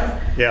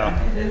know?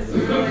 Yeah. It's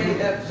really,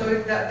 so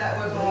that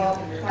was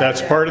all.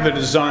 That's part of the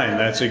design.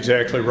 That's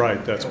exactly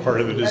right. That's part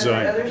of the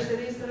design. Are there other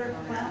cities that are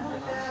planned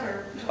like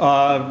that,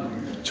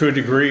 or? To a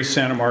degree,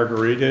 Santa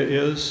Margarita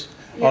is.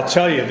 Yeah. I'll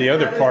tell you the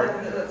other part.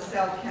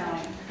 South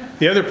County.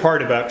 The other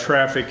part about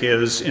traffic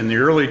is, in the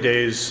early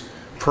days,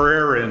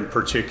 Pereira in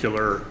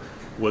particular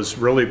was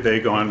really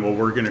big on, well,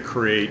 we're going to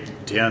create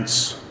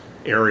dense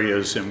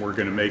areas and we're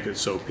going to make it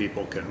so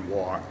people can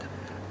walk.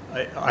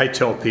 I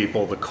tell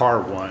people the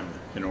car won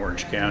in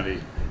Orange County.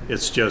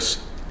 It's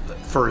just,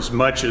 for as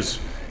much as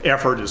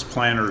effort as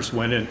planners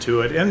went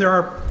into it, and there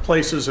are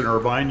places in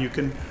Irvine you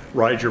can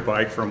ride your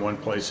bike from one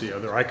place to the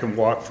other. I can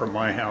walk from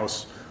my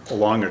house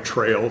along a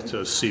trail to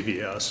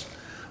CVS,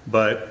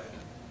 but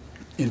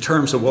in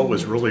terms of what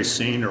was really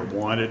seen or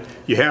wanted,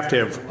 you have to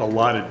have a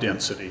lot of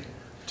density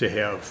to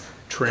have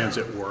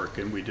transit work,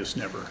 and we just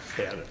never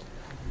had it.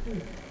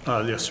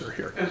 Yes, sir,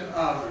 here.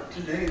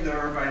 Today, the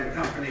Irvine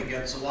Company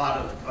gets a lot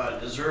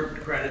of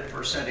deserved credit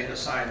for setting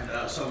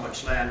aside so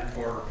much land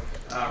for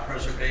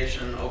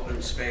preservation,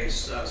 open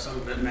space, some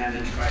of it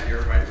managed by the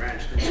Irvine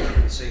Ranch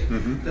Conservancy.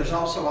 Mm-hmm. There's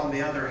also, on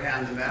the other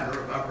hand, the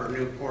matter of Upper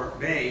Newport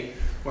Bay,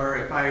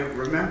 where, if I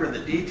remember the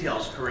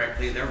details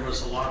correctly, there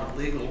was a lot of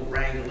legal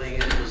wrangling,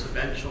 and it was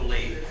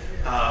eventually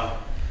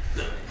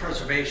the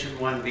preservation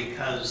won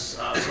because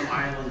some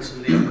islands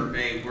in the Upper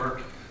Bay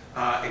weren't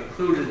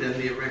included in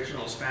the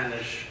original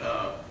Spanish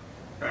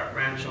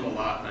rancho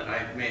allotment.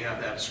 I may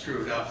have that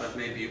screwed up, but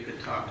maybe you could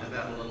talk to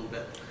that a little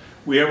bit.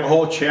 We have a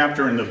whole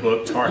chapter in the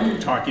book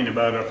talking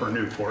about Upper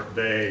Newport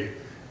Bay,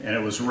 and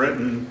it was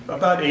written,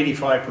 about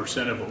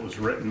 85% of it was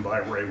written by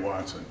Ray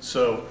Watson.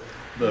 So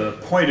the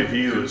point of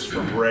view is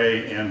from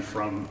Ray and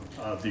from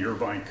the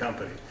Irvine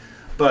Company.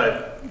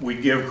 But we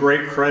give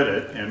great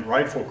credit and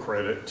rightful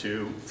credit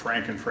to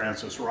Frank and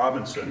Frances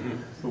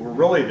Robinson, who were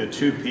really the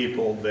two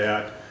people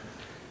that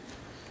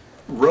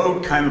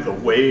rode kind of the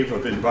wave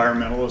of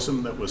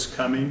environmentalism that was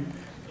coming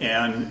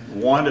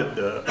and wanted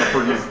the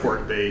Upper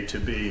Newport Bay to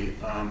be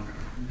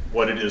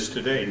what it is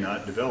today,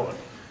 not developed.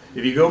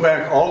 If you go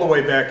back all the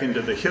way back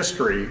into the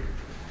history,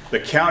 the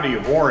county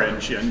of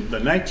Orange in the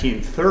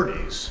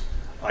 1930s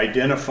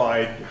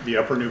identified the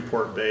Upper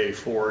Newport Bay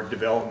for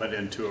development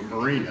into a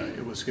marina.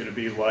 It was going to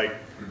be like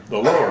the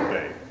Lower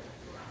Bay,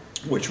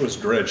 which was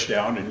dredged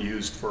out and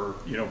used for,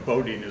 you know,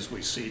 boating as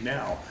we see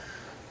now.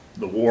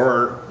 The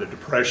war, the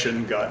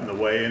Depression got in the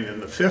way, and in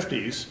the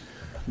 50s,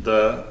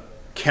 the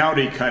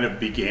county kind of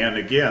began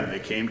again. They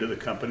came to the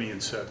company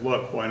and said,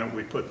 look, why don't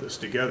we put this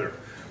together?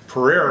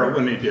 Pereira,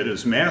 when he did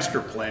his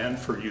master plan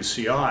for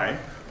UCI,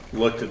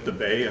 looked at the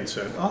bay and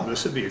said, oh,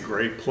 this would be a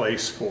great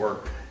place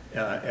for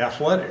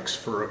athletics,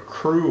 for a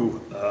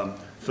crew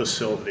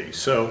facility.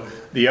 So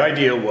the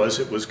idea was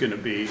it was going to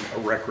be a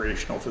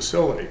recreational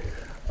facility.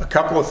 A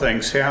couple of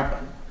things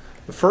happened.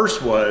 The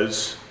first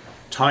was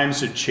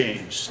times had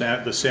changed.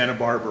 The Santa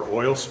Barbara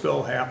oil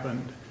spill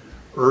happened.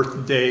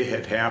 Earth Day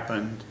had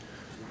happened.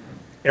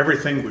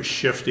 Everything was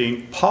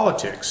shifting.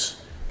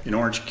 Politics in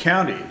Orange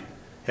County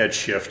had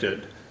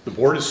shifted. The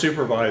Board of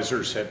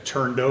Supervisors had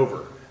turned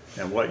over.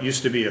 And what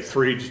used to be a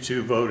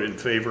 3-2 vote in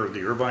favor of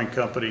the Irvine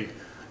Company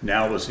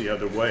now was the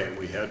other way.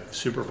 We had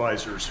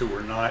supervisors who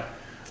were not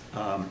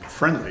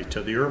friendly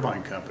to the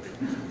Irvine Company.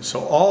 So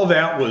all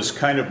that was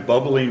kind of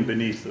bubbling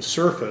beneath the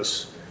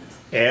surface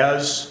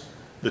as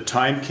the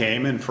time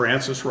came and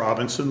Francis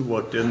Robinson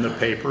looked in the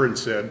paper and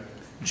said,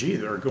 gee,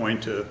 they're going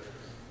to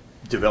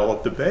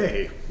develop the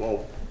bay.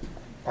 Well,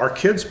 our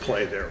kids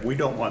play there. We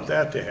don't want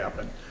that to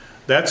happen.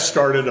 That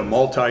started a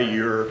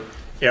multi-year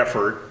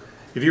effort.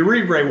 If you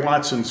read Ray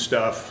Watson's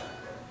stuff,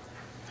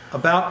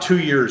 about 2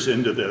 years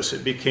into this,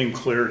 it became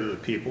clear to the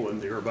people in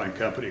the Irvine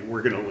Company,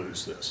 we're going to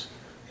lose this.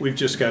 We've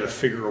just got to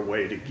figure a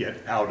way to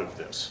get out of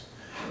this.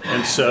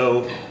 And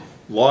so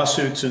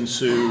lawsuits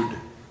ensued.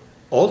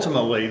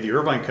 Ultimately, the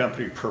Irvine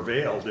Company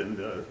prevailed in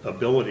the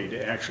ability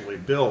to actually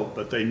build,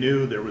 but they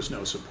knew there was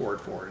no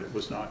support for it. It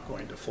was not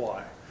going to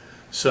fly.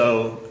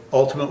 So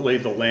ultimately,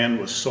 the land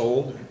was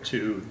sold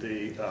to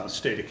the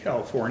state of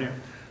California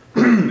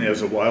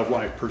as a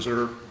wildlife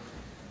preserve.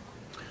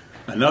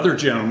 Another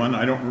gentleman,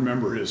 I don't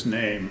remember his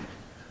name,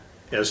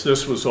 as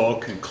this was all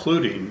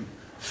concluding,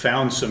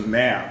 found some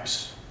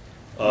maps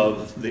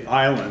of the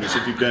islands.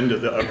 If you've been to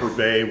the Upper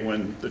Bay,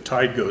 when the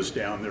tide goes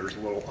down, there's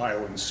little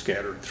islands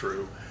scattered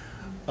through.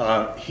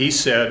 He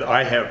said,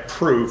 I have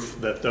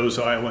proof that those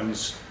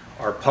islands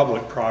are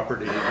public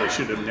property. They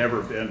should have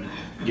never been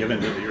given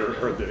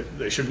to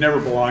they should never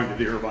belong to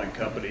the Irvine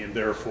Company, and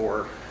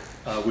therefore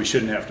we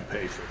shouldn't have to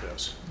pay for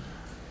this.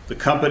 The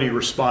company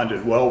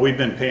responded, well, we've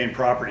been paying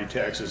property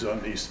taxes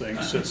on these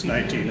things since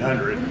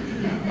 1900.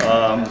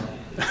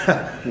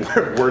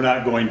 We're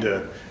not going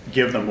to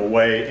give them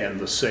away, and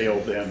the sale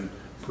then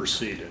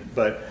proceeded.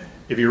 But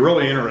if you're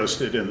really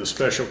interested in the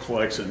special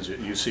collections at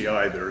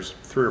UCI, there's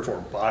 3 or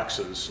 4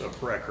 boxes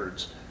of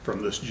records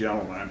from this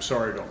gentleman. I'm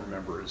sorry I don't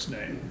remember his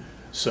name.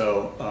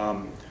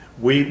 So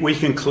we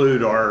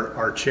conclude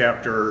our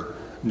chapter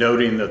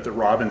noting that the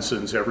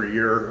Robinsons every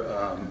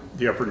year,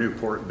 the Upper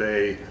Newport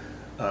Bay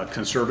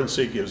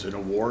Conservancy gives an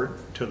award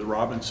to the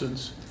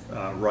Robinsons,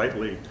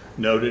 rightly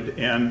noted.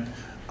 And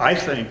I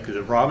think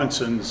the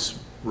Robinsons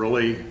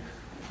really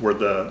were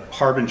the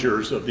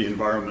harbingers of the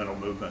environmental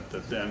movement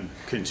that then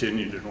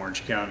continued in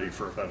Orange County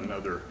for about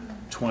another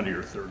 20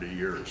 or 30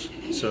 years.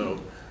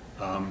 So,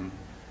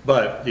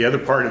 but the other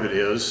part of it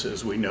is,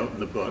 as we note in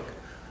the book,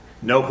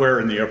 nowhere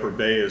in the Upper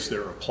Bay is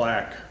there a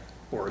plaque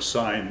or a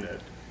sign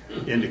that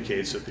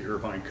indicates that the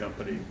Irvine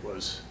Company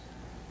was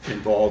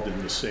involved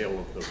in the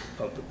sale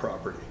of the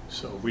property.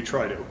 So we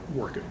try to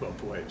work it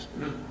both ways.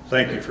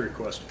 Thank you for your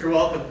question. You're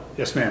welcome.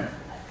 Yes, ma'am.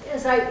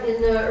 Yes,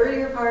 in the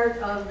earlier part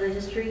of the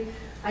history,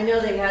 I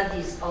know they had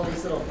all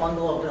these little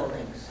bungalow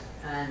buildings,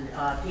 and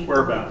people.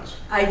 Whereabouts?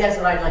 That's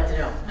what I'd like to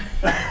know,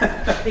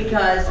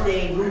 because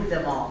they moved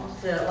them all.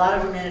 So a lot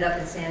of them ended up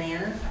in Santa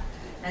Ana,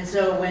 and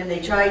so when they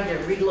tried to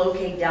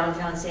relocate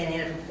downtown Santa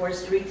Ana from 4th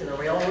Street to the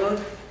railroad,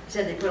 they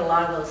said they put a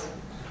lot of those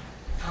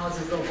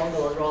houses, little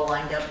bungalows, were all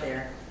lined up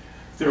there.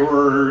 There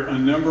were a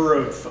number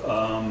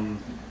of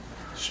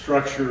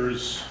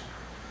structures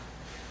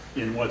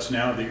in what's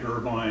now the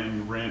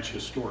Irvine Ranch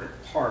Historic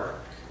Park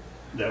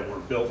that were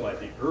built by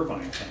the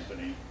Irvine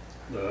Company.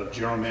 The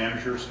general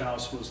manager's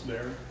house was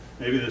there.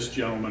 Maybe this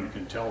gentleman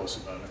can tell us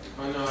about it.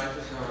 Oh, no, I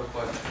just have a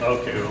question.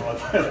 Okay,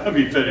 well, let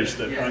me finish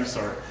that. Yes. I'm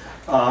sorry.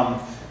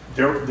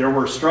 There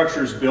were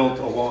structures built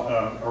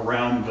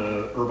around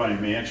the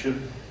Irvine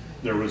Mansion.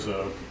 There was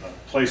a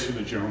place for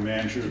the general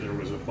manager. There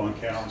was a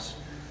bunkhouse,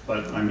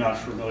 but I'm not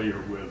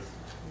familiar with.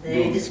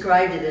 They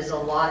described it as a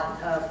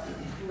lot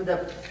with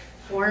a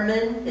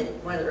foreman,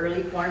 one of the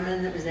early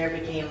foremen that was there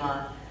became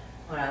a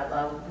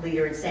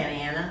leader in Santa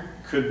Ana.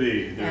 Could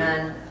be.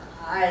 And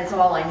that's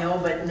all I know,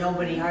 but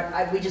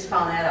we just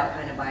found that out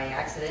kind of by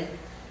accident.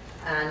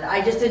 And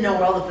I just didn't know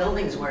where all the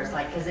buildings were. It's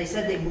like, because they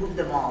said they moved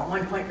them all. At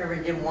one point,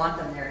 Irvine didn't want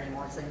them there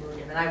anymore, so they moved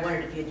them. And I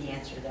wondered if you had the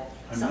answer to that.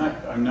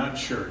 I'm not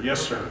sure.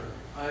 Yes, sir.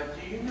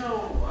 Do you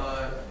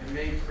know, it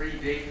may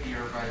predate the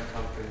Irvine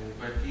Company,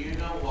 but do you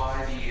know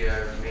why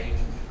the main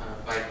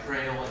bike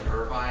trail in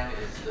Irvine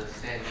is the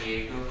San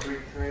Diego Creek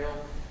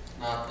Trail,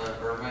 not the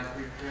Irvine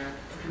Creek Trail,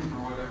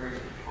 or whatever you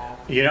call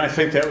it? You know, I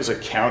think that was a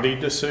county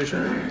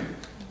decision,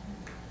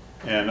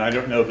 and I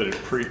don't know that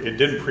it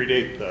didn't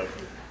predate the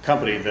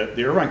company.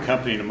 The Irvine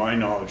Company, to my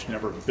knowledge,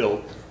 never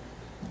built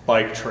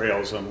bike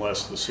trails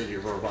unless the city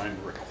of Irvine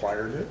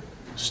required it.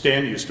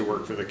 Stan used to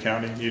work for the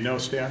county. Do you know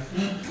Stan?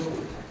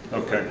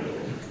 Okay.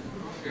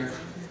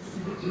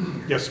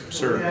 Yes,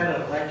 sir. We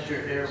had a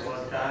lecture here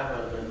one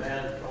time, and the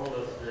man told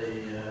us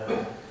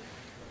the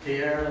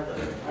Pereira,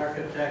 the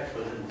architect,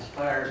 was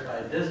inspired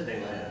by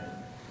Disneyland,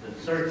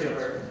 the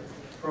circular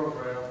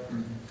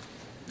program.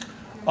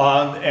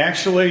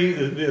 Actually,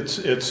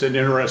 it's an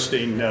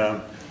interesting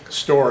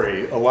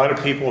story. A lot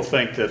of people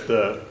think that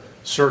the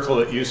circle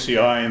at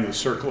UCI and the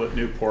circle at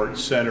Newport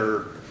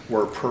Center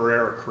were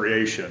Pereira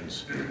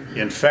creations.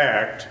 In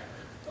fact,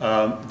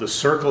 the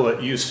circle at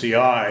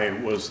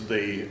UCI was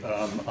the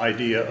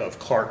idea of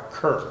Clark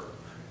Kerr,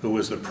 who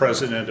was the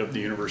president of the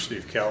University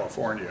of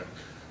California.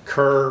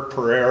 Kerr,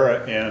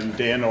 Pereira, and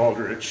Dan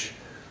Aldrich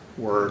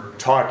were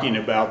talking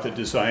about the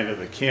design of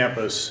the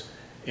campus,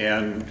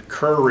 and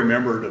Kerr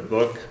remembered a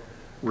book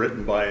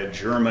written by a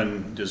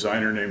German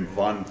designer named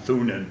von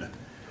Thunen,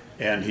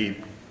 and he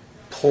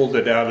pulled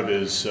it out of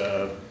his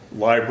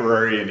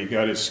library, and he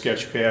got his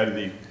sketch pad and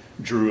he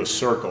drew a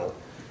circle.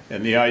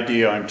 And the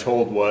idea, I'm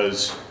told,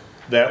 was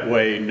that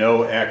way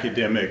no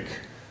academic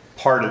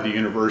part of the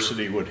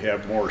university would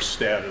have more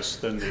status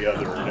than the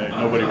other.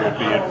 Nobody would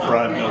be in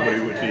front, nobody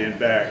would be in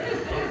back.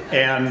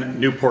 And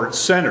Newport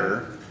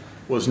Center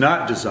was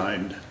not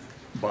designed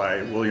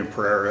by William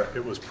Pereira.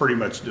 It was pretty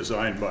much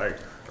designed by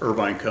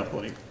Irvine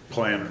Company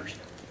planners.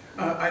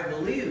 I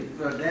believe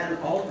Dan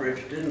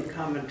Aldrich didn't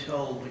come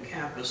until the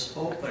campus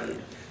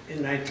opened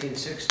in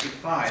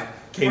 1965.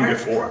 Came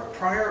before.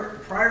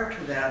 Prior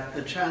to that,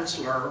 the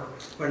chancellor,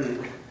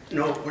 when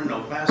no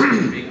classes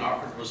were being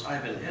offered, was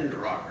Ivan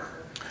Hinderaker,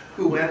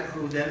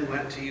 who then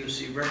went to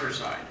UC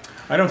Riverside.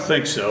 I don't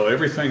think so.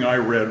 Everything I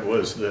read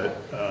was that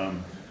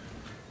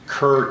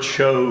Kerr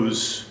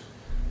chose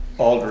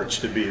Aldrich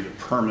to be the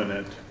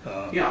permanent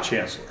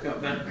chancellor. Yeah,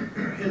 but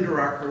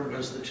Hinderaker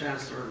was the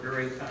chancellor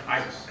during, I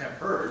have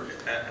heard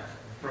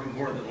from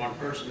more than one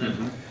person that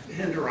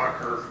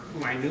Hinderaker,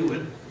 whom I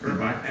knew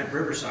at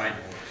Riverside,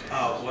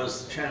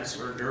 was the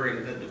chancellor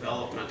during the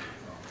development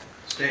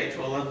stage.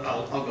 Well,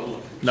 I'll go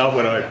look. Not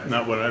what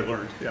I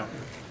learned, yeah.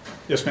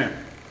 Yes, ma'am.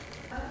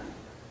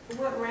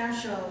 What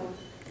rancho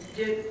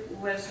did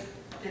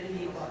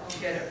he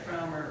get it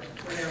from, or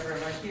whatever?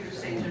 Like you were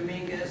saying,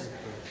 Dominguez,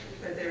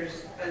 but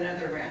there's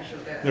another rancho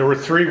that... There were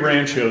 3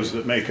 ranchos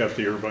that make up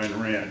the Irvine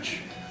Ranch.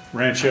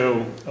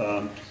 Rancho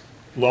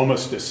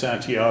Lomas de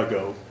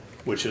Santiago,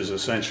 which is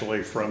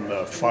essentially from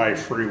the 5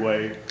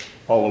 freeway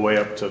all the way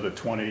up to the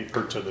 20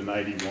 or to the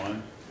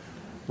 91.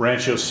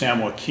 Rancho San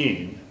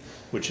Joaquin,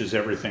 which is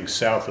everything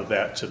south of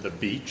that to the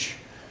beach,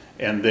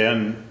 and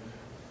then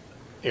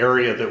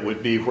area that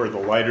would be where the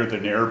lighter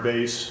than air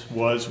base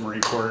was, Marine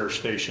Corps Air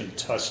Station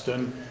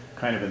Tustin,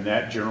 kind of in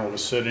that general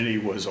vicinity,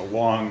 was a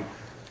long,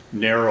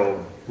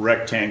 narrow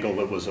rectangle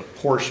that was a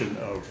portion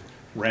of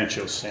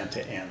Rancho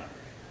Santa Ana.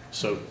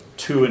 So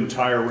 2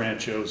 entire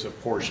ranchos, a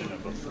portion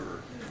of a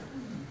third.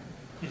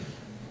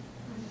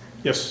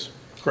 Yes,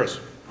 Chris.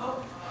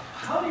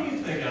 How do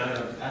you think,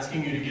 I'm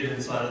asking you to get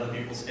inside other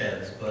people's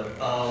heads, but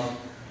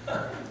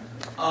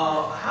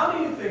how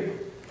do you think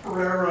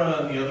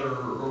Pereira and the other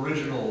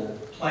original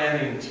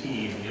planning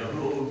team,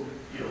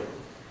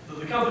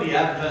 the company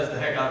advertised the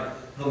heck out of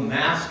the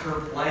master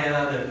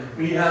plan, and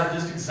we have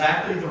just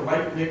exactly the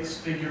right mix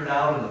figured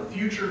out and the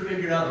future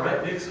figured out, the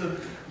right mix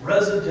of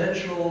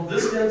residential,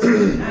 this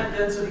density and that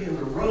density, and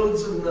the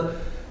roads and the,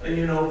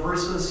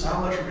 versus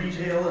how much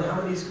retail and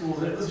how many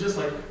schools. And it was just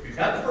like, we've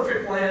got the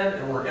perfect plan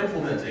and we're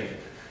implementing it.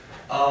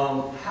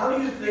 How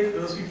do you think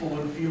those people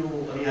would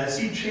feel? I mean, I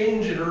see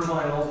change in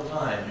Irvine all the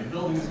time. New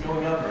buildings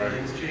going up,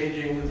 everything's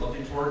changing,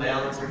 something torn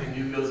down, and something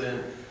new goes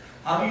in.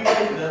 How do you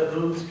think that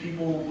those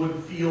people would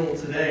feel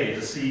today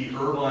to see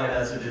Irvine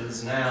as it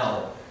is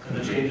now and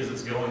the changes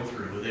it's going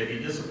through? Would they be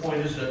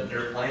disappointed that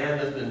their plan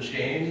has been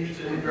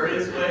changed in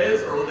various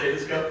ways, or would they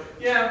just go,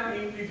 yeah,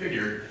 we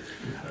figured?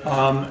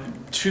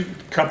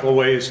 Couple of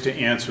ways to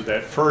answer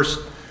that. First,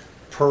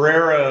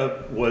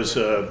 Pereira was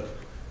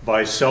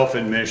by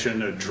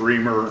self-admission, a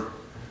dreamer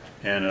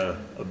and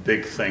a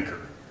big thinker.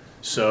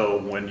 So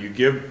when you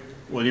give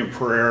William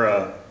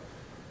Pereira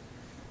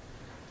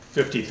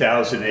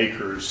 50,000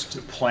 acres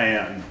to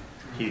plan,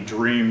 he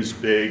dreams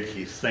big,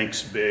 he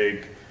thinks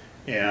big,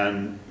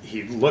 and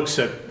he looks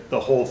at the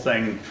whole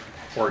thing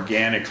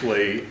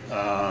organically,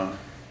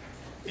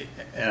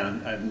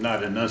 and I'm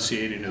not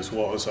enunciating as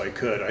well as I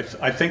could.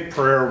 I think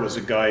Pereira was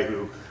a guy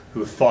who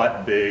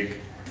thought big,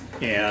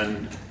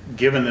 and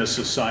given this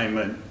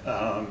assignment,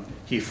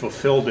 he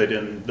fulfilled it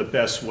in the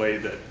best way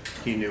that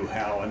he knew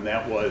how, and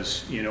that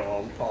was,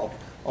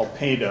 I'll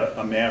paint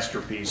a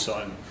masterpiece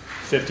on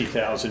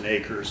 50,000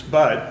 acres,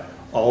 but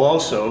I'll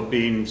also,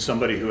 being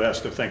somebody who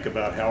has to think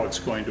about how it's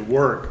going to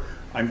work,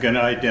 I'm going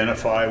to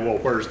identify, well,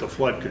 where's the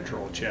flood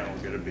control channel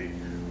going to be?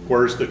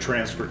 Where's the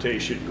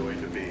transportation going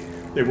to be?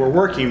 They were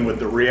working with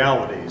the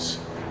realities.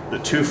 The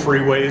 2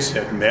 freeways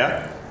had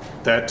met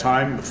at that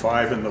time, the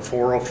 5 and the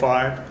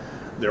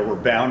 405. There were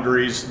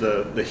boundaries.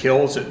 The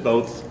hills at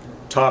both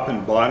top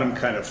and bottom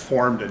kind of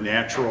formed a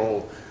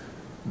natural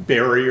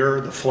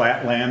barrier. The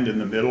flat land in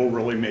the middle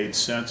really made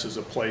sense as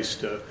a place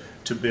to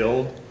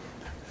build.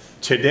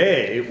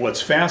 Today,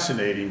 what's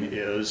fascinating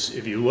is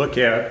if you look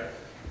at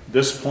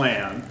this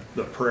plan,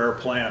 the Pereira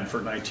plan for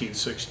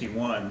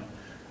 1961,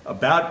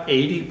 about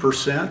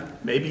 80%,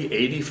 maybe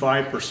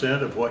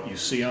 85% of what you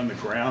see on the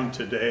ground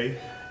today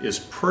is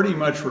pretty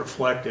much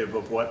reflective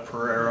of what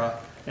Pereira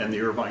and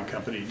the Irvine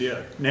Company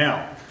did.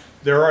 Now,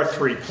 there are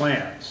 3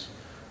 plans.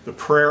 The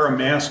Pereira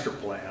Master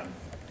Plan,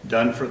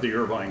 done for the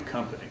Irvine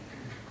Company.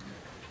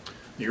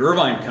 The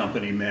Irvine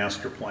Company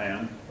Master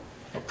Plan,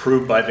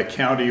 approved by the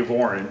County of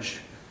Orange,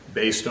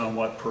 based on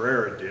what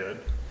Pereira did.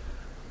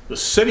 The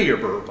City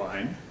of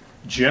Irvine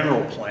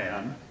General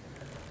Plan,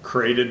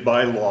 created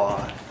by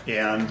law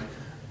and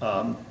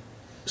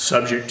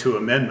subject to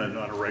amendment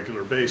on a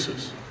regular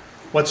basis.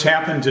 What's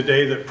happened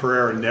today that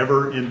Pereira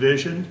never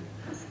envisioned?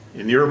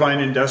 In the Irvine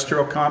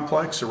Industrial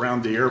Complex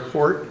around the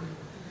airport,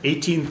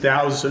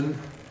 18,000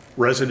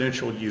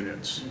 residential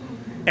units.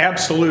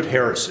 Absolute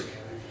heresy.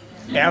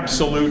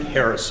 Absolute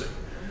heresy.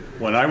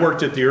 When I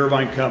worked at the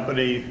Irvine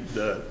Company,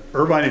 the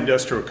Irvine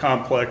Industrial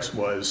Complex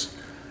was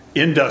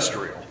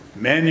industrial,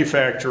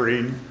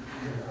 manufacturing.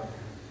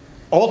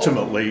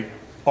 Ultimately,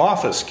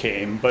 office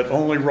came, but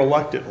only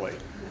reluctantly.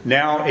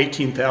 Now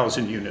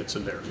 18,000 units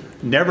in there.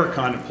 Never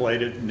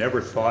contemplated,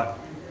 never thought.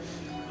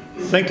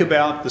 Think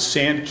about the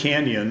Sand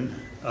Canyon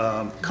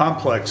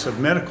complex of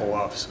medical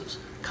offices.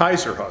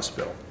 Kaiser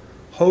Hospital,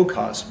 Hoag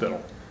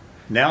Hospital,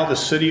 now the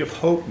City of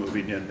Hope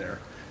moving in there.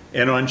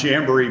 And on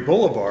Jamboree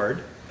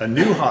Boulevard, a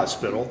new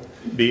hospital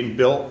being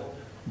built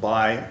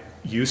by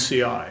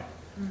UCI.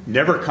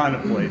 Never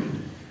contemplated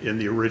in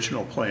the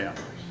original plan.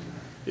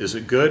 Is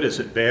it good? Is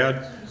it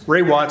bad?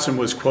 Ray Watson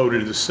was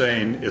quoted as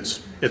saying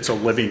it's a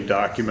living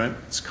document.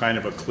 It's kind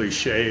of a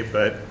cliche,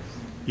 but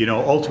you know,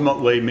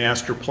 ultimately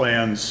master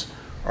plans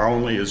are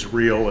only as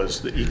real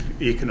as the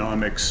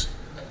economics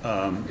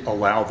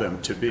allow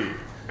them to be.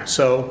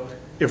 So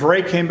if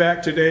Ray came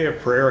back today,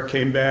 if Pereira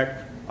came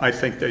back, I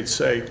think they'd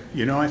say,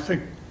 you know, I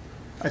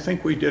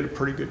think we did a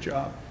pretty good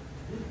job.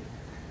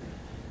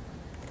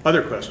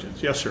 Other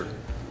questions? Yes, sir.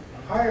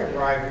 I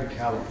arrived in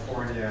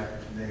California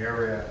in the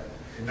area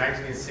in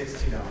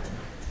 1969,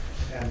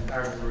 and I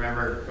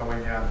remember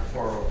going down to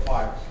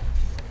 405,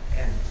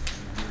 and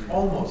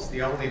almost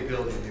the only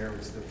building there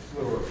was the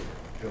Fluor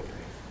building.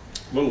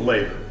 A little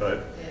later, but...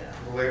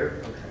 A little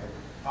later?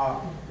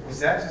 Okay. Was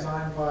that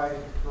designed by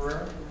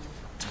Pereira?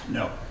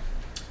 No,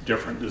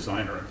 different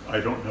designer.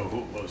 I don't know who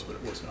it was, but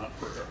it was not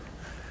Pereira.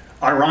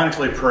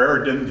 Ironically,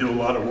 Pereira didn't do a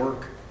lot of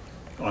work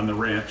on the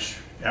ranch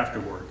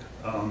afterward.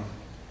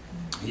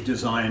 He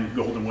designed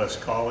Golden West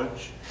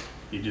College.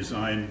 He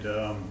designed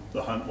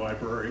the Hunt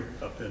Library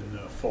up in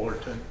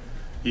Fullerton.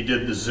 He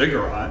did the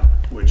Ziggurat,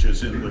 which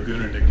is in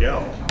Laguna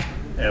Niguel,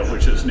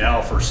 which is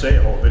now for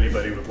sale if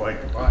anybody would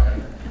like to buy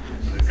it.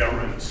 The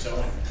government is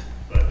selling it,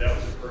 but that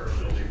was a Pereira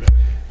building.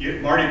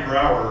 But Marty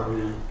Brower,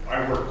 who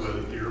I worked with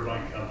at the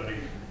Irvine Company,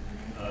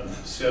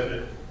 said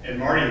that, and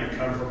Marty had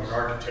come from an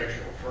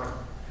architectural firm,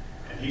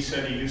 and he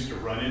said he used to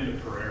run into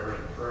Pereira,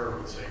 and Pereira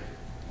would say,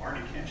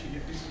 Marty, can't you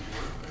get me some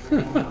work?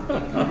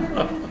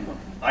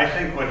 I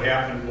think what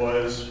happened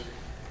was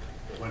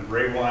when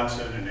Ray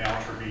Watson and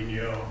Al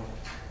Trevino,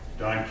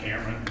 Don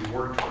Cameron, who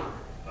worked for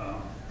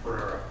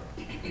Pereira,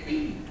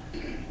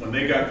 when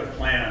they got the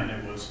plan,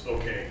 it was,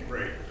 okay,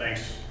 great,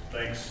 thanks,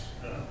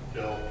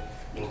 Bill,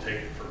 we'll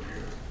take it from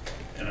here.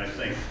 And I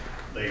think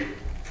they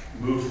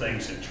moved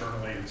things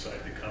internally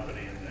inside the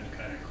company and then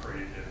kind of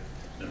created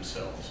it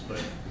themselves,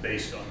 but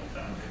based on the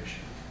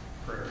foundation.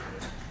 Pereira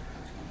did.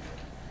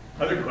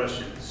 Other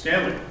questions?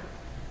 Stanley?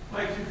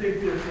 Mike, do you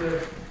think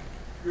that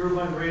the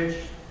Irvine Ranch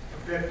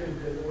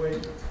affected the way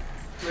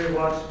Ray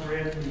Watson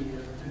ran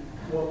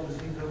the Walt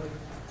Disney Company?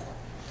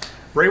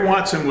 Ray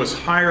Watson was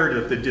hired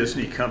at the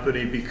Disney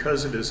Company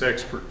because of his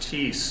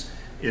expertise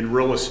in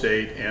real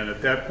estate, and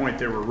at that point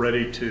they were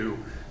ready to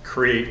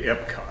create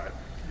Epcot.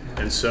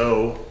 And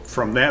so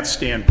from that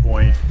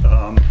standpoint,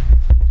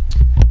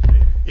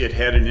 it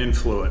had an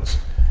influence.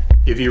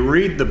 If you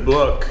read the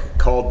book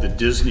called The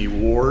Disney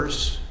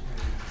Wars,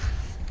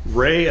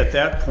 Ray, at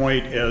that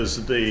point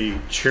as the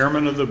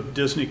chairman of the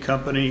Disney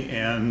Company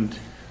and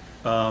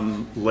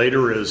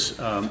later as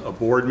a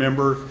board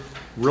member,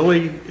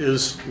 really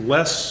is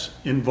less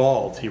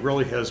involved. He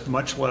really has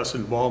much less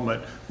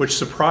involvement, which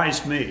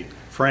surprised me,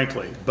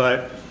 frankly.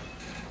 But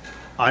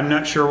I'm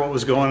not sure what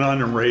was going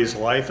on in Ray's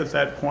life at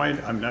that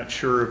point. I'm not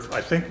sure if,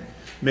 I think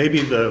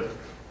maybe the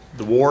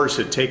wars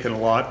had taken a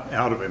lot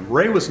out of him.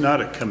 Ray was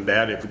not a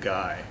combative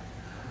guy.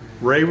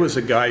 Ray was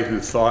a guy who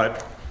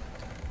thought,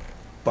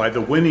 by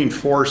the winning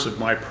force of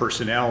my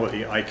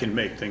personality, I can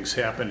make things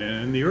happen.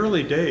 And in the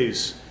early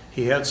days,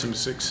 he had some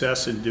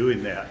success in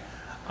doing that.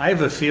 I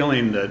have a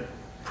feeling that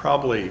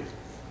probably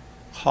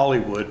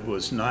Hollywood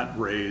was not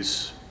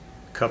Ray's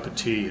cup of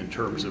tea in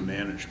terms of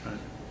management.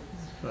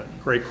 But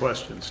great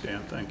question, Stan,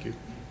 thank you.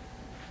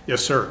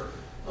 Yes, sir.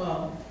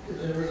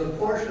 There was a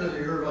portion of the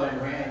Irvine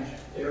Ranch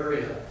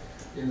area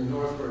in the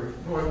north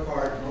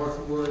part,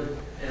 Northwood,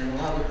 and a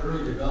lot of the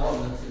early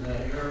developments in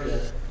that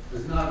area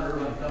was not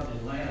Irvine Company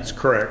land. That's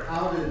correct.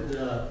 How did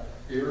the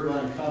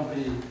Irvine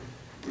Company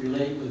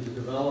relate with the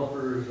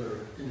developers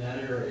or in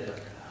that area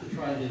to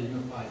try to get a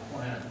unified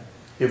plan?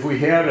 If you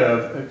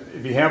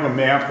have a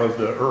map of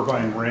the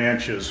Irvine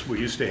ranches we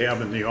used to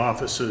have in the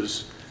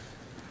offices,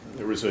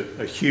 there was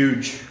a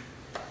huge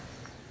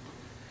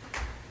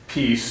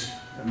piece.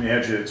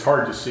 Imagine, it's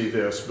hard to see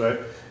this,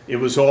 but it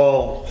was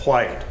all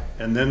white,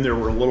 and then there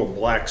were little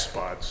black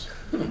spots.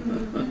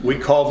 We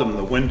called them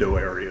the window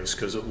areas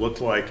because it looked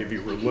like if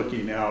you were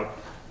looking out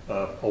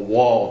a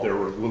wall, there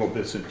were little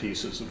bits and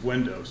pieces of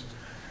windows.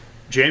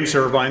 James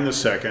Irvine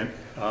II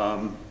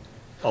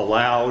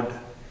allowed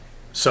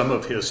some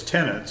of his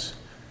tenants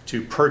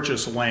to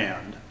purchase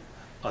land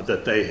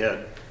that they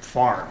had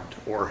farmed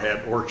or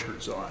had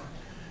orchards on.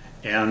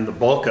 And the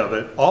bulk of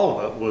it, all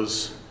of it,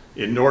 was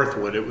in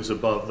Northwood. It was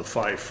above the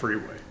 5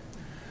 freeway.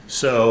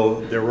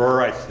 So there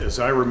were, as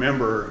I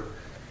remember,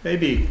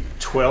 maybe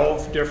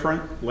 12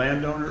 different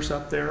landowners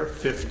up there,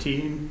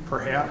 15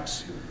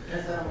 perhaps.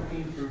 That's how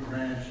Fruit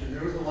Ranch, and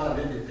there was a lot of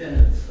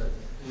independents that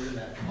were in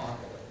that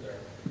pocket up there.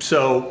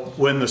 So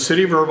when the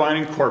city of Irvine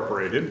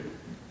incorporated,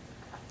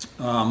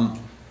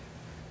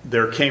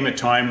 there came a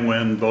time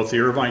when both the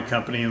Irvine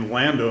Company and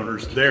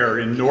landowners there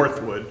in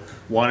Northwood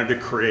wanted to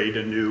create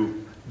a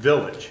new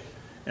village.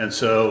 And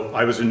so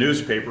I was a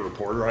newspaper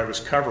reporter, I was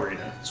covering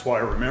it, that's why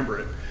I remember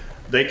it.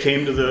 They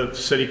came to the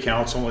city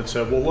council and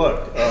said, well,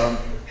 look,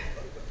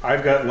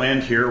 I've got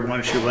land here, why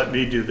don't you let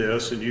me do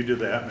this and you do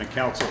that? And the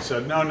council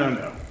said, no, no,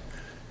 no.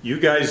 You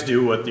guys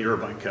do what the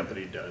Irvine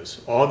Company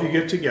does. All of you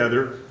get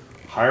together,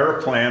 hire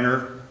a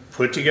planner,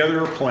 put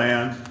together a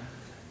plan,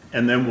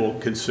 and then we'll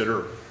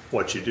consider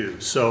what you do.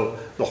 So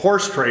the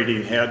horse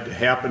trading had to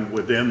happen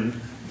within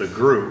the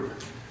group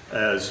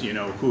as, you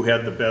know, who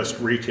had the best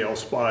retail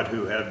spot,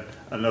 who had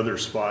another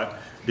spot.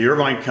 The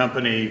Irvine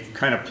Company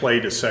kind of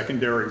played a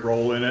secondary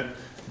role in it.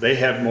 They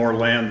had more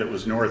land that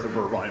was north of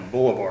Irvine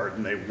Boulevard,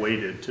 and they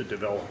waited to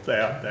develop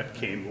that. That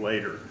came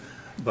later.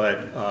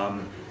 But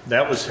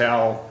that was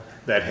how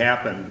that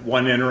happened.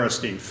 One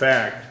interesting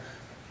fact,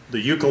 the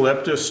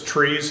eucalyptus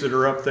trees that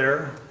are up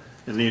there,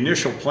 in the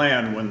initial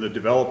plan when the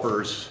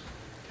developers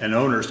and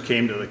owners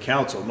came to the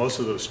council, most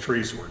of those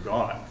trees were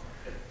gone.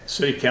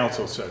 City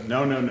council said,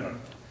 no, no, no,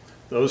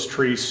 those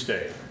trees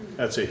stay.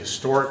 That's a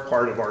historic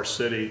part of our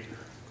city.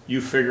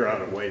 You figure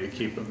out a way to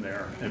keep them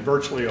there. And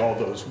virtually all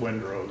those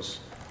windrows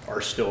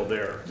are still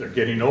there. They're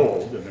getting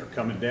old and they're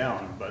coming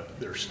down, but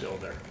they're still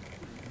there.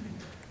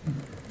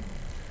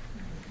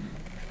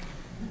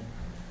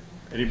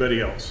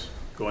 Anybody else?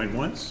 Going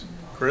once?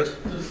 Chris?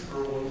 Just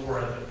for one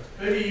more,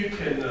 maybe you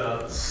can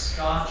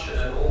scotch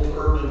an old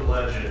urban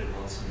legend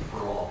once and for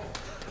all.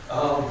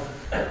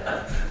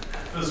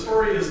 The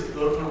story is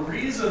the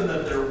reason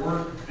that there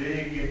weren't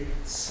big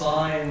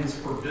signs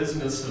for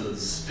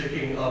businesses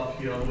sticking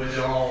up, you know, when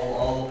they're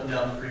all up and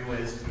down the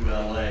freeways through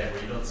LA,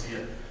 where you don't see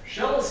a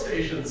Shell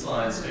station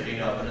sign sticking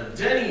up and a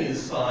Denny's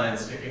sign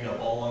sticking up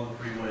all on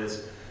the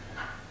freeways,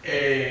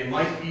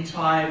 might be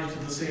tied to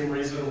the same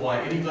reason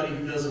why anybody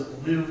who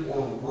doesn't live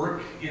or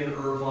work in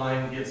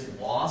Irvine gets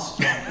lost,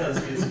 because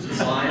it's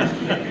designed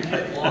to make you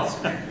get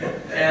lost.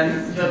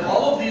 And that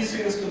all of these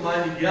things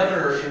combined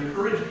together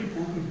encourage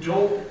people who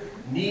don't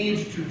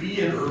need to be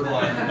in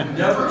Irvine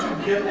never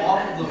to get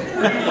off of the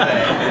freeway,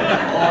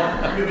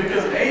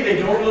 because A, they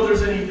don't know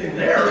there's anything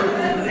there,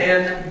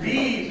 and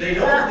B, they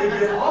know if they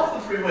get off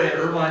the freeway at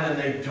Irvine and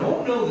they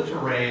don't know the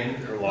terrain,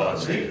 they're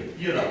lost. They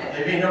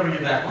may never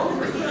get back home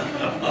for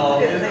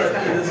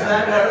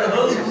are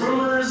those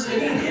rumors,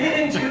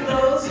 anything to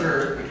those,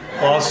 or?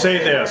 Well, I'll say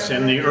this,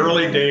 in the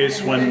early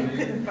days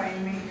when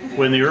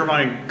the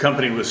Irvine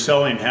Company was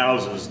selling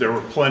houses, there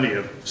were plenty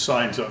of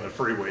signs on the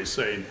freeway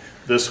saying,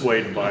 this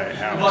way to buy a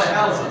house. Buy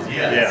houses,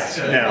 yes.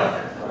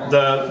 Yes.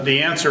 Now,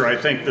 the answer, I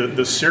think,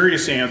 the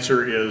serious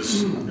answer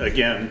is,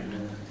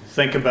 again,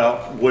 think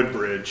about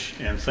Woodbridge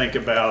and think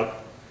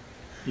about,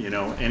 you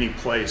know, any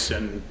place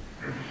in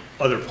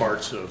other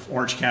parts of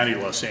Orange County,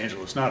 Los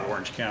Angeles, not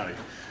Orange County.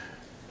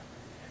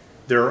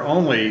 There are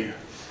only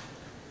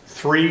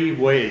 3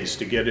 ways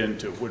to get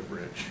into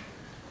Woodbridge.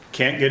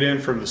 Can't get in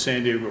from the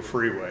San Diego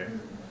Freeway.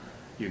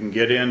 You can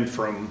get in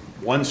from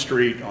one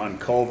street on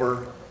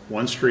Culver,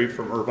 one street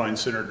from Irvine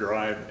Center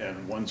Drive,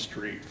 and one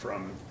street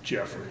from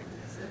Jeffrey.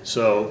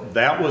 So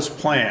that was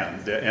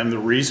planned, and the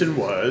reason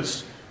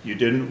was you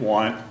didn't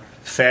want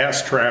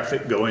fast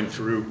traffic going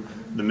through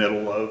the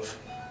middle of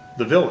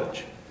the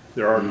village.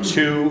 There are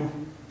 2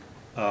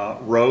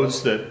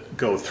 roads that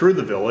go through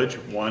the village.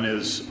 One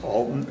is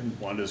Alton and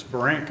one is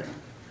Barranca.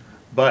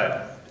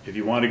 But if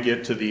you want to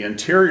get to the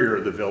interior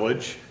of the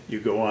village, you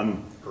go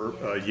on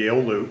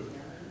Yale Loop,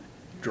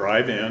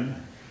 drive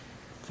in,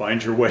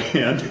 find your way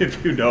in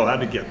if you know how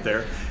to get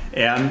there,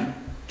 and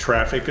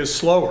traffic is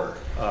slower.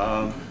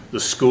 The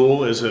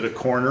school is at a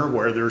corner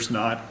where there's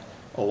not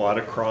a lot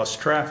of cross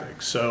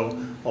traffic.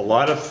 So a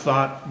lot of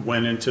thought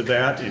went into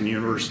that in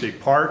University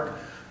Park.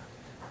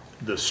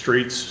 The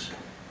streets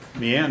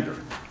meander.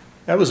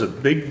 That was a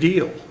big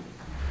deal,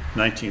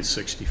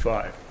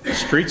 1965. The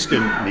streets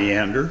didn't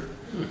meander.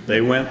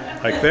 They went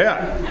like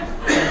that.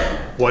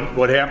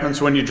 What happens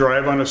when you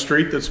drive on a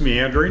street that's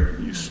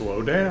meandering? You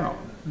slow down.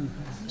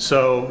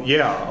 So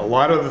yeah, a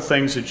lot of the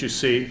things that you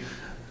see,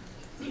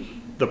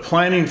 the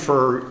planning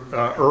for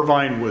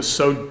Irvine was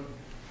so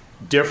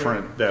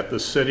different that the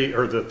city,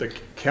 or that the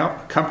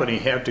company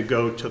had to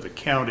go to the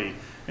county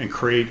and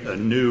create a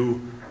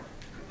new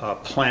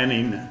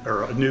planning,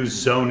 or a new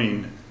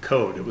zoning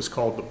code. It was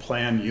called the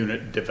Plan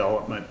Unit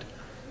Development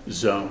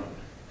Zone.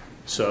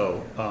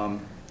 So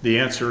the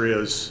answer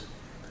is,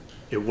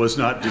 it was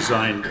not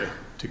designed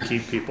to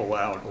keep people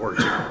out or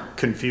to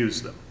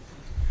confuse them.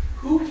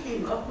 Who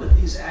came up with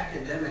these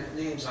academic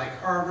names like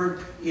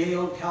Harvard,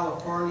 Yale,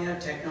 California,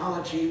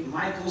 Technology,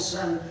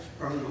 Michelson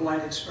from the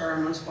Light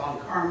Experiments, von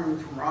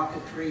Karman from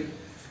rocketry?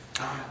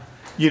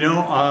 You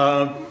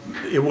know,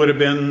 it would have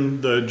been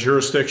the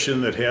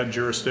jurisdiction that had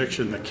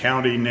jurisdiction. The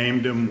county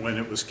named them when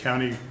it was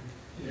county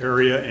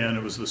area, and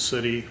it was the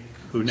city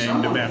who named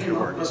him Someone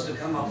afterward. must have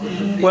come up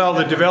with the Well,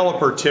 the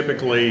developer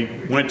typically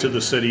went to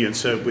the city and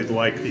said, we'd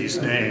like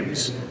these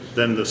names,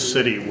 then the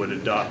city would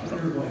adopt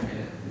them.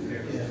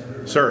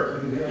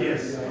 Sir?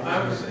 Yes,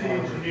 I was the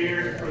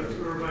engineer for the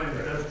Irvine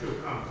Industrial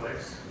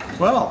Complex.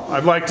 Well,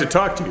 I'd like to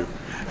talk to you.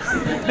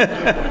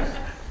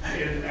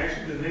 And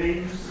actually, the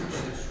names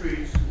of the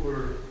streets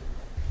were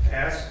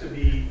asked to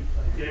be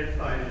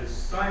identified as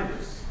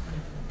situs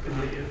in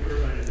the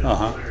Irvine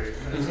Industrial area.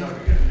 That's how we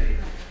got the name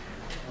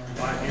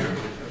 5 years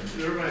ago.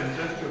 The Irvine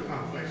Industrial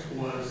Complex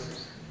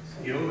was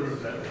the owner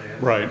of that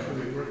land. Right. So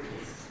we worked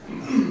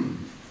with.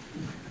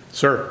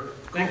 Sir?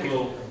 Thank you. A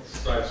little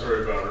side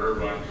story about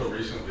Irvine. Until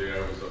recently, I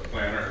was a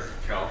planner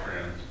at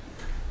Caltrans,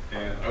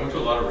 and I went to a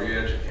lot of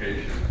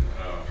re-education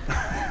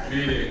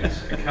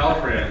meetings at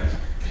Caltrans,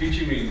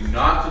 teaching me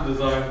not to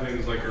design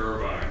things like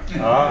Irvine.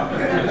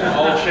 It's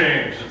all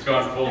changed. It's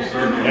gone full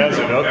circle. Has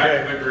it? Okay.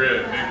 Back to the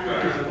grid, big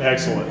time.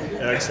 Excellent,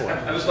 excellent.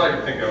 I just like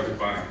to think I was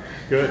fine.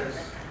 Good.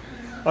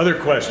 Other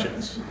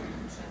questions?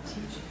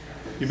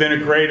 You've been a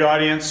great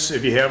audience.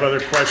 If you have other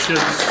questions.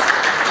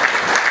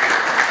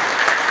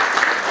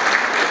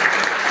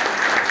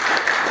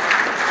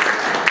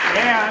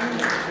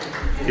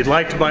 And if you'd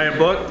like to buy a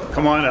book,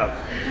 come on up.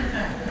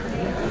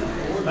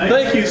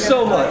 Thank you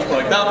so much,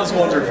 Mike. That was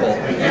wonderful.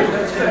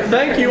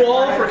 Thank you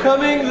all for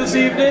coming this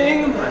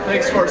evening.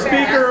 Thanks to our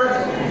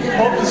speaker.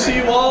 Hope to see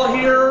you all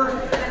here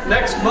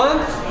next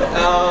month.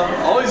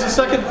 Always the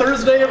second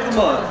Thursday of the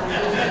month.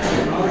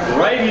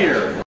 Right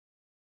here.